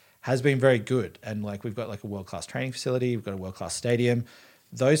 years has been very good. And like, we've got like a world-class training facility. We've got a world-class stadium.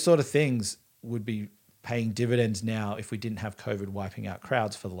 Those sort of things would be paying dividends now if we didn't have COVID wiping out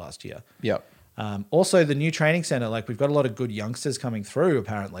crowds for the last year. Yep. Also, the new training center, like, we've got a lot of good youngsters coming through,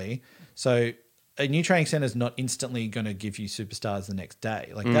 apparently. So a new training center is not instantly going to give you superstars the next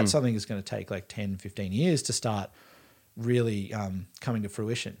day. Like, that's something that's going to take like 10, 15 years to start really coming to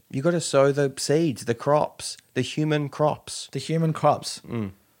fruition. You got to sow the seeds, the crops, the human crops. The human crops.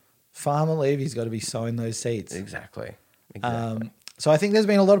 Farmer Levy's got to be sowing those seeds. Exactly. So I think there's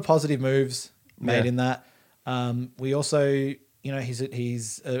been a lot of positive moves made in that. We also,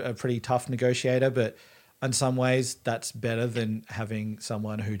 he's a pretty tough negotiator, but in some ways that's better than having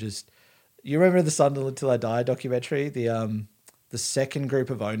someone who just. You remember the Sunderland Till I Die documentary? The second group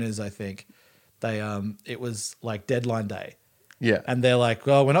of owners, I think, it was like deadline day. Yeah. And they're like,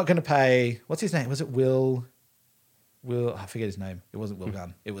 well, we're not going to pay. What's his name? Was it Will? I forget his name. It wasn't Will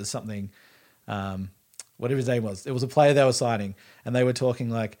Gunn. It was something. Whatever his name was. It was a player they were signing, and they were talking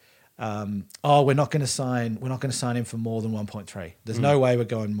like, we're not going to sign him for more than 1.3. There's no way we're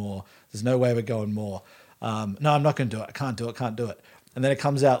going more. There's no way we're going more. No, I'm not going to do it. I can't do it. And then it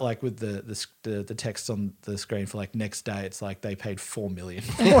comes out like with the text on the screen for like next day, it's like they paid $4 million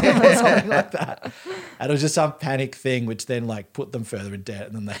or something like that. And it was just some panic thing, which then like put them further in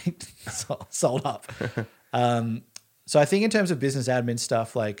debt, and then they sold up. So I think in terms of business admin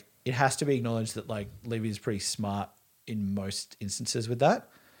stuff, like it has to be acknowledged that like Levy is pretty smart in most instances with that.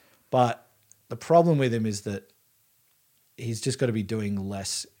 But the problem with him is that he's just got to be doing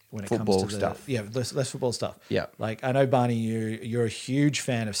less when it football comes to stuff. Less football stuff. Yeah. Like I know, Barney, you're a huge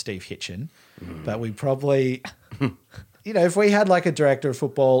fan of Steve Hitchen, but we probably, if we had like a director of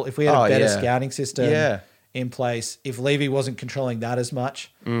football, if we had a better scouting system in place, if Levy wasn't controlling that as much,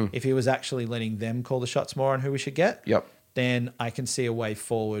 if he was actually letting them call the shots more on who we should get, then I can see a way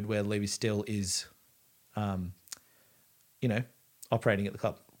forward where Levy still is, operating at the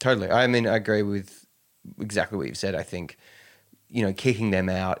club. Totally. I mean, I agree with exactly what you've said. I think, kicking them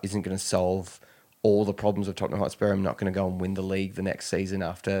out isn't going to solve all the problems of Tottenham Hotspur. I'm not going to go and win the league the next season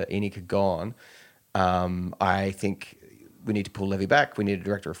after Enoch had gone. I think we need to pull Levy back. We need a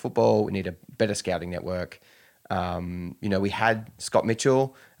director of football. We need a better scouting network. We had Scott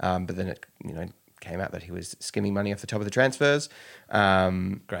Mitchell, but then it, came out that he was skimming money off the top of the transfers.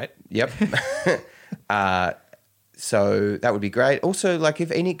 Great. Yep. So that would be great. Also, like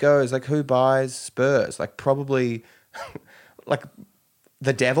if Enoch goes, like who buys Spurs? Like probably like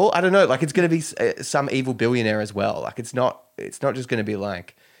the devil. I don't know. Like it's going to be some evil billionaire as well. Like it's not just going to be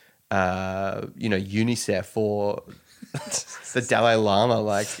like, UNICEF or the Dalai Lama.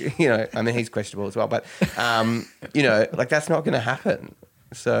 Like, I mean, he's questionable as well, but, like that's not going to happen.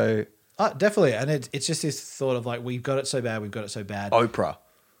 So. Definitely. And it's just this thought of like, we've got it so bad. Oprah.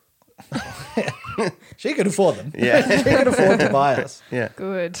 She could afford them. Yeah. She could afford to buy us. Yeah.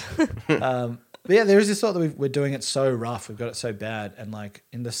 Good. But yeah, there is this thought that we're doing it so rough. We've got it so bad. And like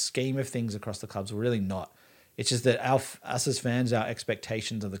in the scheme of things across the clubs, we're really not. It's just that us as fans, our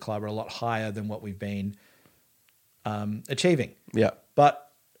expectations of the club are a lot higher than what we've been achieving. Yeah. But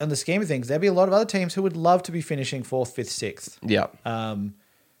in the scheme of things, there'd be a lot of other teams who would love to be finishing 4th, 5th, 6th. Yeah.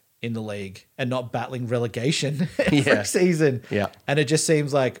 In the league and not battling relegation every season. Yeah. And it just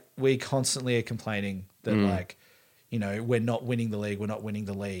seems like we constantly are complaining that we're not winning the league.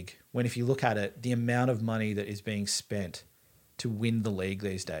 When if you look at it, the amount of money that is being spent to win the league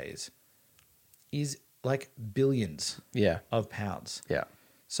these days is like billions of pounds. Yeah.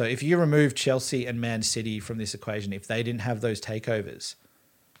 So if you remove Chelsea and Man City from this equation, if they didn't have those takeovers,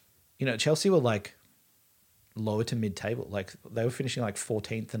 Chelsea were like lower to mid-table. Like they were finishing like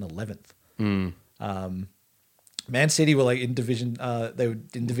 14th and 11th. Man City were like in division. They were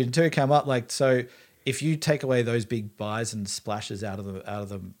in Division 2, come up like so. If you take away those big buys and splashes out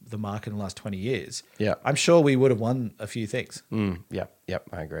of the market in the last 20 years, I'm sure we would have won a few things. Yep,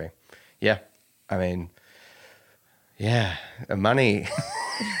 I agree. Yeah, I mean,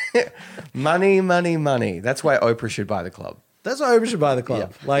 money, money. That's why Oprah should buy the club. That's why Oprah should buy the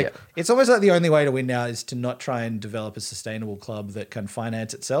club. It's almost like the only way to win now is to not try and develop a sustainable club that can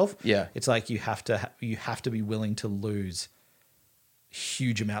finance itself. Yeah. It's like you have to be willing to lose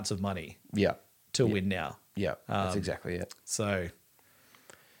huge amounts of money. To win now. Yeah, that's exactly it. So,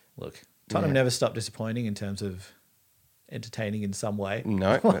 look, Tottenham never stopped disappointing in terms of entertaining in some way.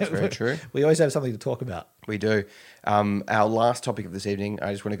 No, that's very true. We always have something to talk about. We do. Our last topic of this evening,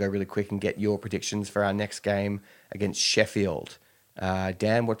 I just want to go really quick and get your predictions for our next game against Sheffield.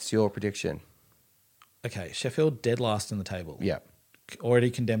 Dan, what's your prediction? Okay, Sheffield dead last in the table. Yeah. Already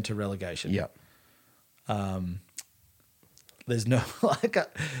condemned to relegation. Yeah. There's no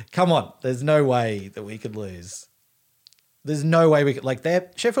come on. There's no way that we could lose. There's no way we could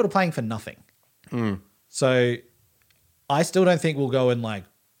Sheffield are playing for nothing. So I still don't think we'll go and like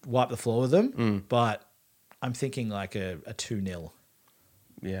wipe the floor with them, but I'm thinking like a 2-0.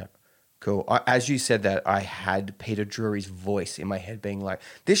 Yeah. Cool. As you said that, I had Peter Drury's voice in my head being like,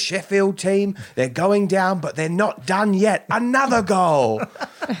 this Sheffield team, they're going down, but they're not done yet. Another goal.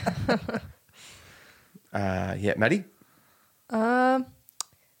 Maddie?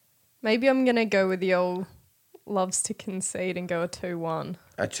 Maybe I'm going to go with the old loves to concede and go a 2-1.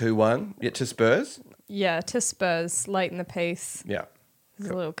 A 2-1 to Spurs? to Spurs late in the piece. Yeah.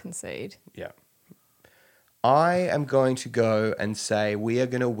 There's a little concede. Yeah. I am going to go and say we are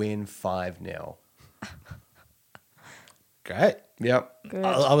going to win 5-0. Great. Yep. Good.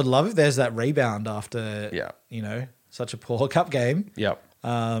 I would love if there's that rebound after, Yeah. such a poor cup game Yep.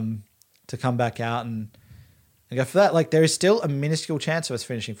 to come back out and go for that. Like, there is still a minuscule chance of us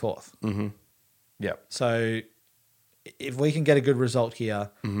finishing fourth. Yep. So if we can get a good result here,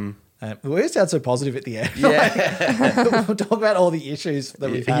 we always sound so positive at the end. Yeah. We'll talk about all the issues that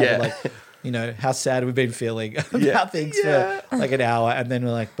we've had, Yeah. like, how sad we've been feeling about things for like an hour, and then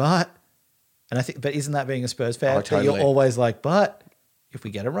we're like, but isn't that being a Spurs fan? Oh, That totally. you're always like, but if we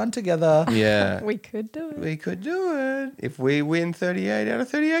get a run together, Yeah. We could do it. We could do it if we win 38 out of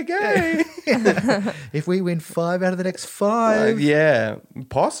 38 games. if we win 5 out of the next 5, Yeah.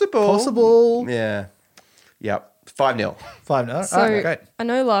 Possible. Yeah. Yep. 5-0. 5 no. So All right, great. I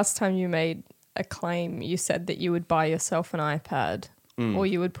know last time you made a claim, you said that you would buy yourself an iPad or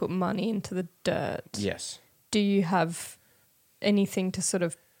you would put money into the dirt. Yes. Do you have anything to sort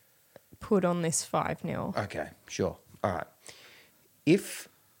of put on this 5-0? Okay. Sure. All right. If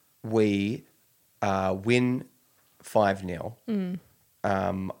we win 5-0,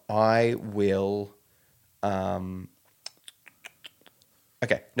 I will.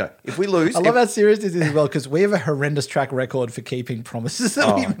 Okay, no. If we lose, I love how serious this is as well, because we have a horrendous track record for keeping promises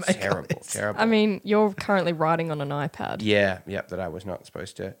that we make. terrible, on this. terrible. I mean, you're currently writing on an iPad. Yeah, that I was not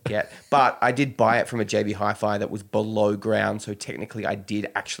supposed to get. But I did buy it from a JB Hi-Fi that was below ground, so technically I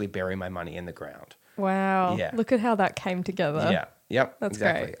did actually bury my money in the ground. Wow. Yeah. Look at how that came together. Yeah, yep, That's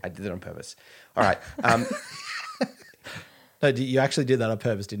exactly. great. I did it on purpose. All right. No, you actually did that on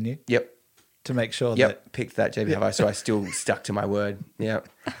purpose, didn't you? Yep. To make sure that. Yep, picked that JB Hi-Fi, so I still stuck to my word. Yeah,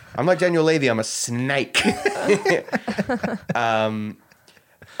 I'm like Daniel Levy. I'm a snake.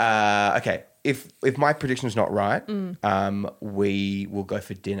 Okay, if my prediction's not right, we will go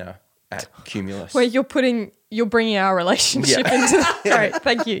for dinner at Cumulus. Where you're bringing our relationship into that. Great,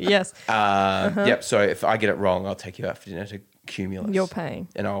 thank you. Yes, Yep. So if I get it wrong, I'll take you out for dinner to Cumulus. you're paying.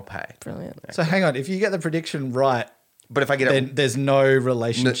 and I'll pay. Brilliant. So hang on, if you get the prediction right, But if I get it, then there's no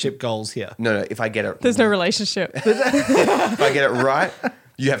relationship goals here. no. If I get it, There's no relationship. if I get it right,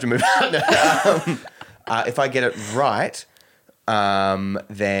 you have to move on. If I get it right,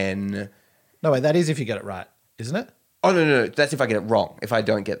 then No, wait, that is if you get it right, isn't it? no. That's if I get it wrong. If I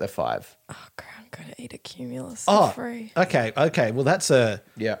don't get the 5. Oh, God, I'm going to eat a Cumulus Oh, for free. okay. Well, that's a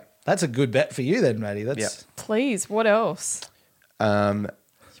good bet for you then, Maddie. That's Please, what else?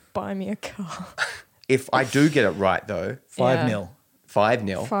 Buy me a car. If I do get it right, though, 5-0.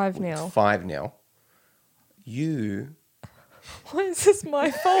 5-0. 5-0. 5-0. You Why is this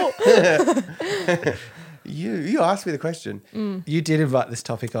my fault? You asked me the question. You did invite this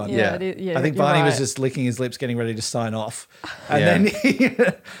topic on. Yeah. I think you're Barney was right. just licking his lips, getting ready to sign off, and Yeah.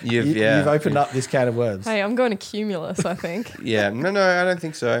 then you've yeah. opened up this can of worms. Hey, I'm going to Cumulus, I think. Yeah. No, I don't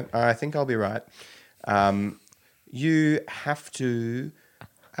think so. I think I'll be right. You have to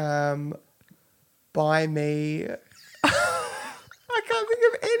buy me. I can't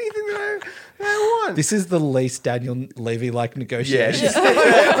think of anything that I want. This is the least Daniel Levy-like negotiation.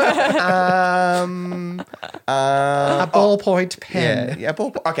 Yeah. A ballpoint pen. Yeah.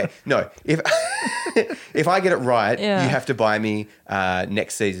 Okay. No. If I get it right, Yeah. you have to buy me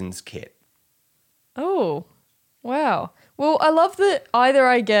next season's kit. Oh, wow. Well, I love that either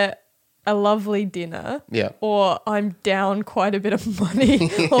I get a lovely dinner or I'm down quite a bit of money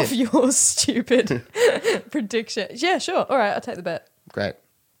off your stupid prediction. Yeah, sure. All right, I'll take the bet. Great.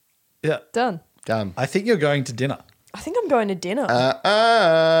 Yeah. Done. Done. I think you're going to dinner. I think I'm going to dinner.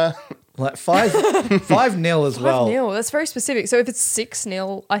 Like 5-0 as well. 5-0. That's very specific. So if it's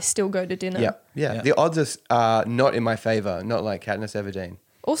 6-0, I still go to dinner. Yeah. The odds are not in my favour, not like Katniss Everdeen.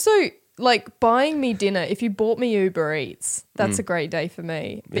 Also, like buying me dinner, if you bought me Uber Eats, that's a great day for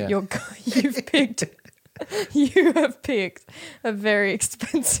me. But Yeah. you have picked a very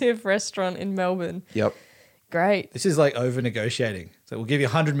expensive restaurant in Melbourne. Yep. Great. This is like over negotiating. So we'll give you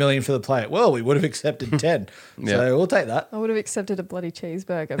 100 million for the plate. Well, we would have accepted 10. So we'll take that. I would have accepted a bloody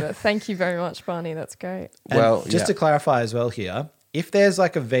cheeseburger, but thank you very much, Barney. That's great. And Well, just to clarify as well here, if there's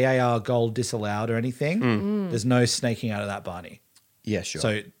like a VAR goal disallowed or anything, there's no snaking out of that, Barney. Yeah, sure.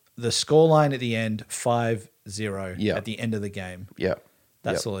 So the scoreline at the end, 5-0 Yeah. at the end of the game. Yep.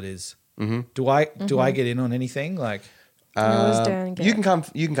 That's all it is. Mm-hmm. Do I get in on anything? Like, It was down and You can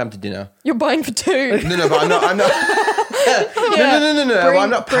come to dinner. You're buying for 2. No, but I'm not. No. I'm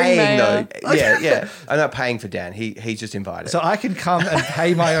not Bring paying mayo. though. Yeah. I'm not paying for Dan. He's just invited. so I can come and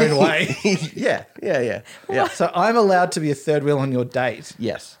pay my own way. yeah. So I'm allowed to be a third wheel on your date.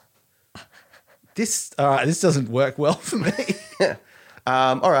 Yes. This doesn't work well for me.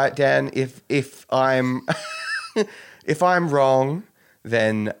 All right, Dan. If I'm if I'm wrong,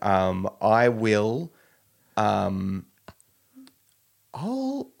 then I will.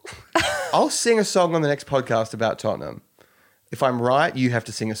 I'll sing a song on the next podcast about Tottenham. If I'm right, you have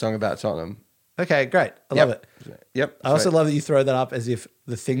to sing a song about Tottenham. Okay, great. I love it. Yep. I also love that you throw that up as if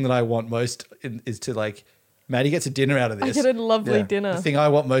the thing that I want most is to like, Maddie gets a dinner out of I this. get a lovely Yeah. dinner. The thing I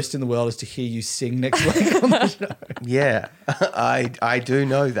want most in the world is to hear you sing next week on the show. Yeah, I do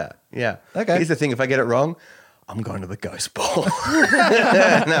know that. Yeah. Okay. Here's the thing: if I get it wrong, I'm going to the ghost ball,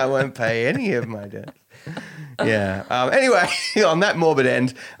 and I won't pay any of my debts. Yeah. Anyway, on that morbid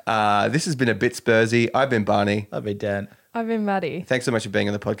end, this has been a bit Spursy. I've been Barney. I'll be Dan. I've been Maddie. Thanks so much for being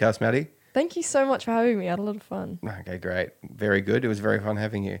on the podcast, Maddie. Thank you so much for having me. I had a lot of fun. Okay, great. Very good. It was very fun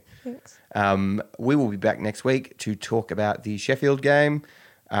having you. Thanks. We will be back next week to talk about the Sheffield game.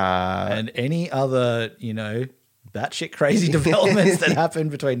 And any other, batshit crazy developments that happen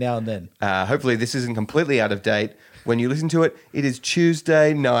between now and then. Hopefully this isn't completely out of date. When you listen to it, it is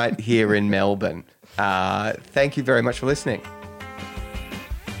Tuesday night here in Melbourne. Thank you very much for listening.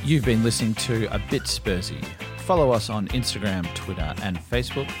 You've been listening to A Bit Spursy. Follow us on Instagram, Twitter, and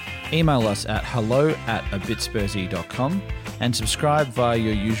Facebook. Email us at hello@abitspursy.com and subscribe via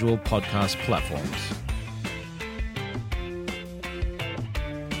your usual podcast platforms.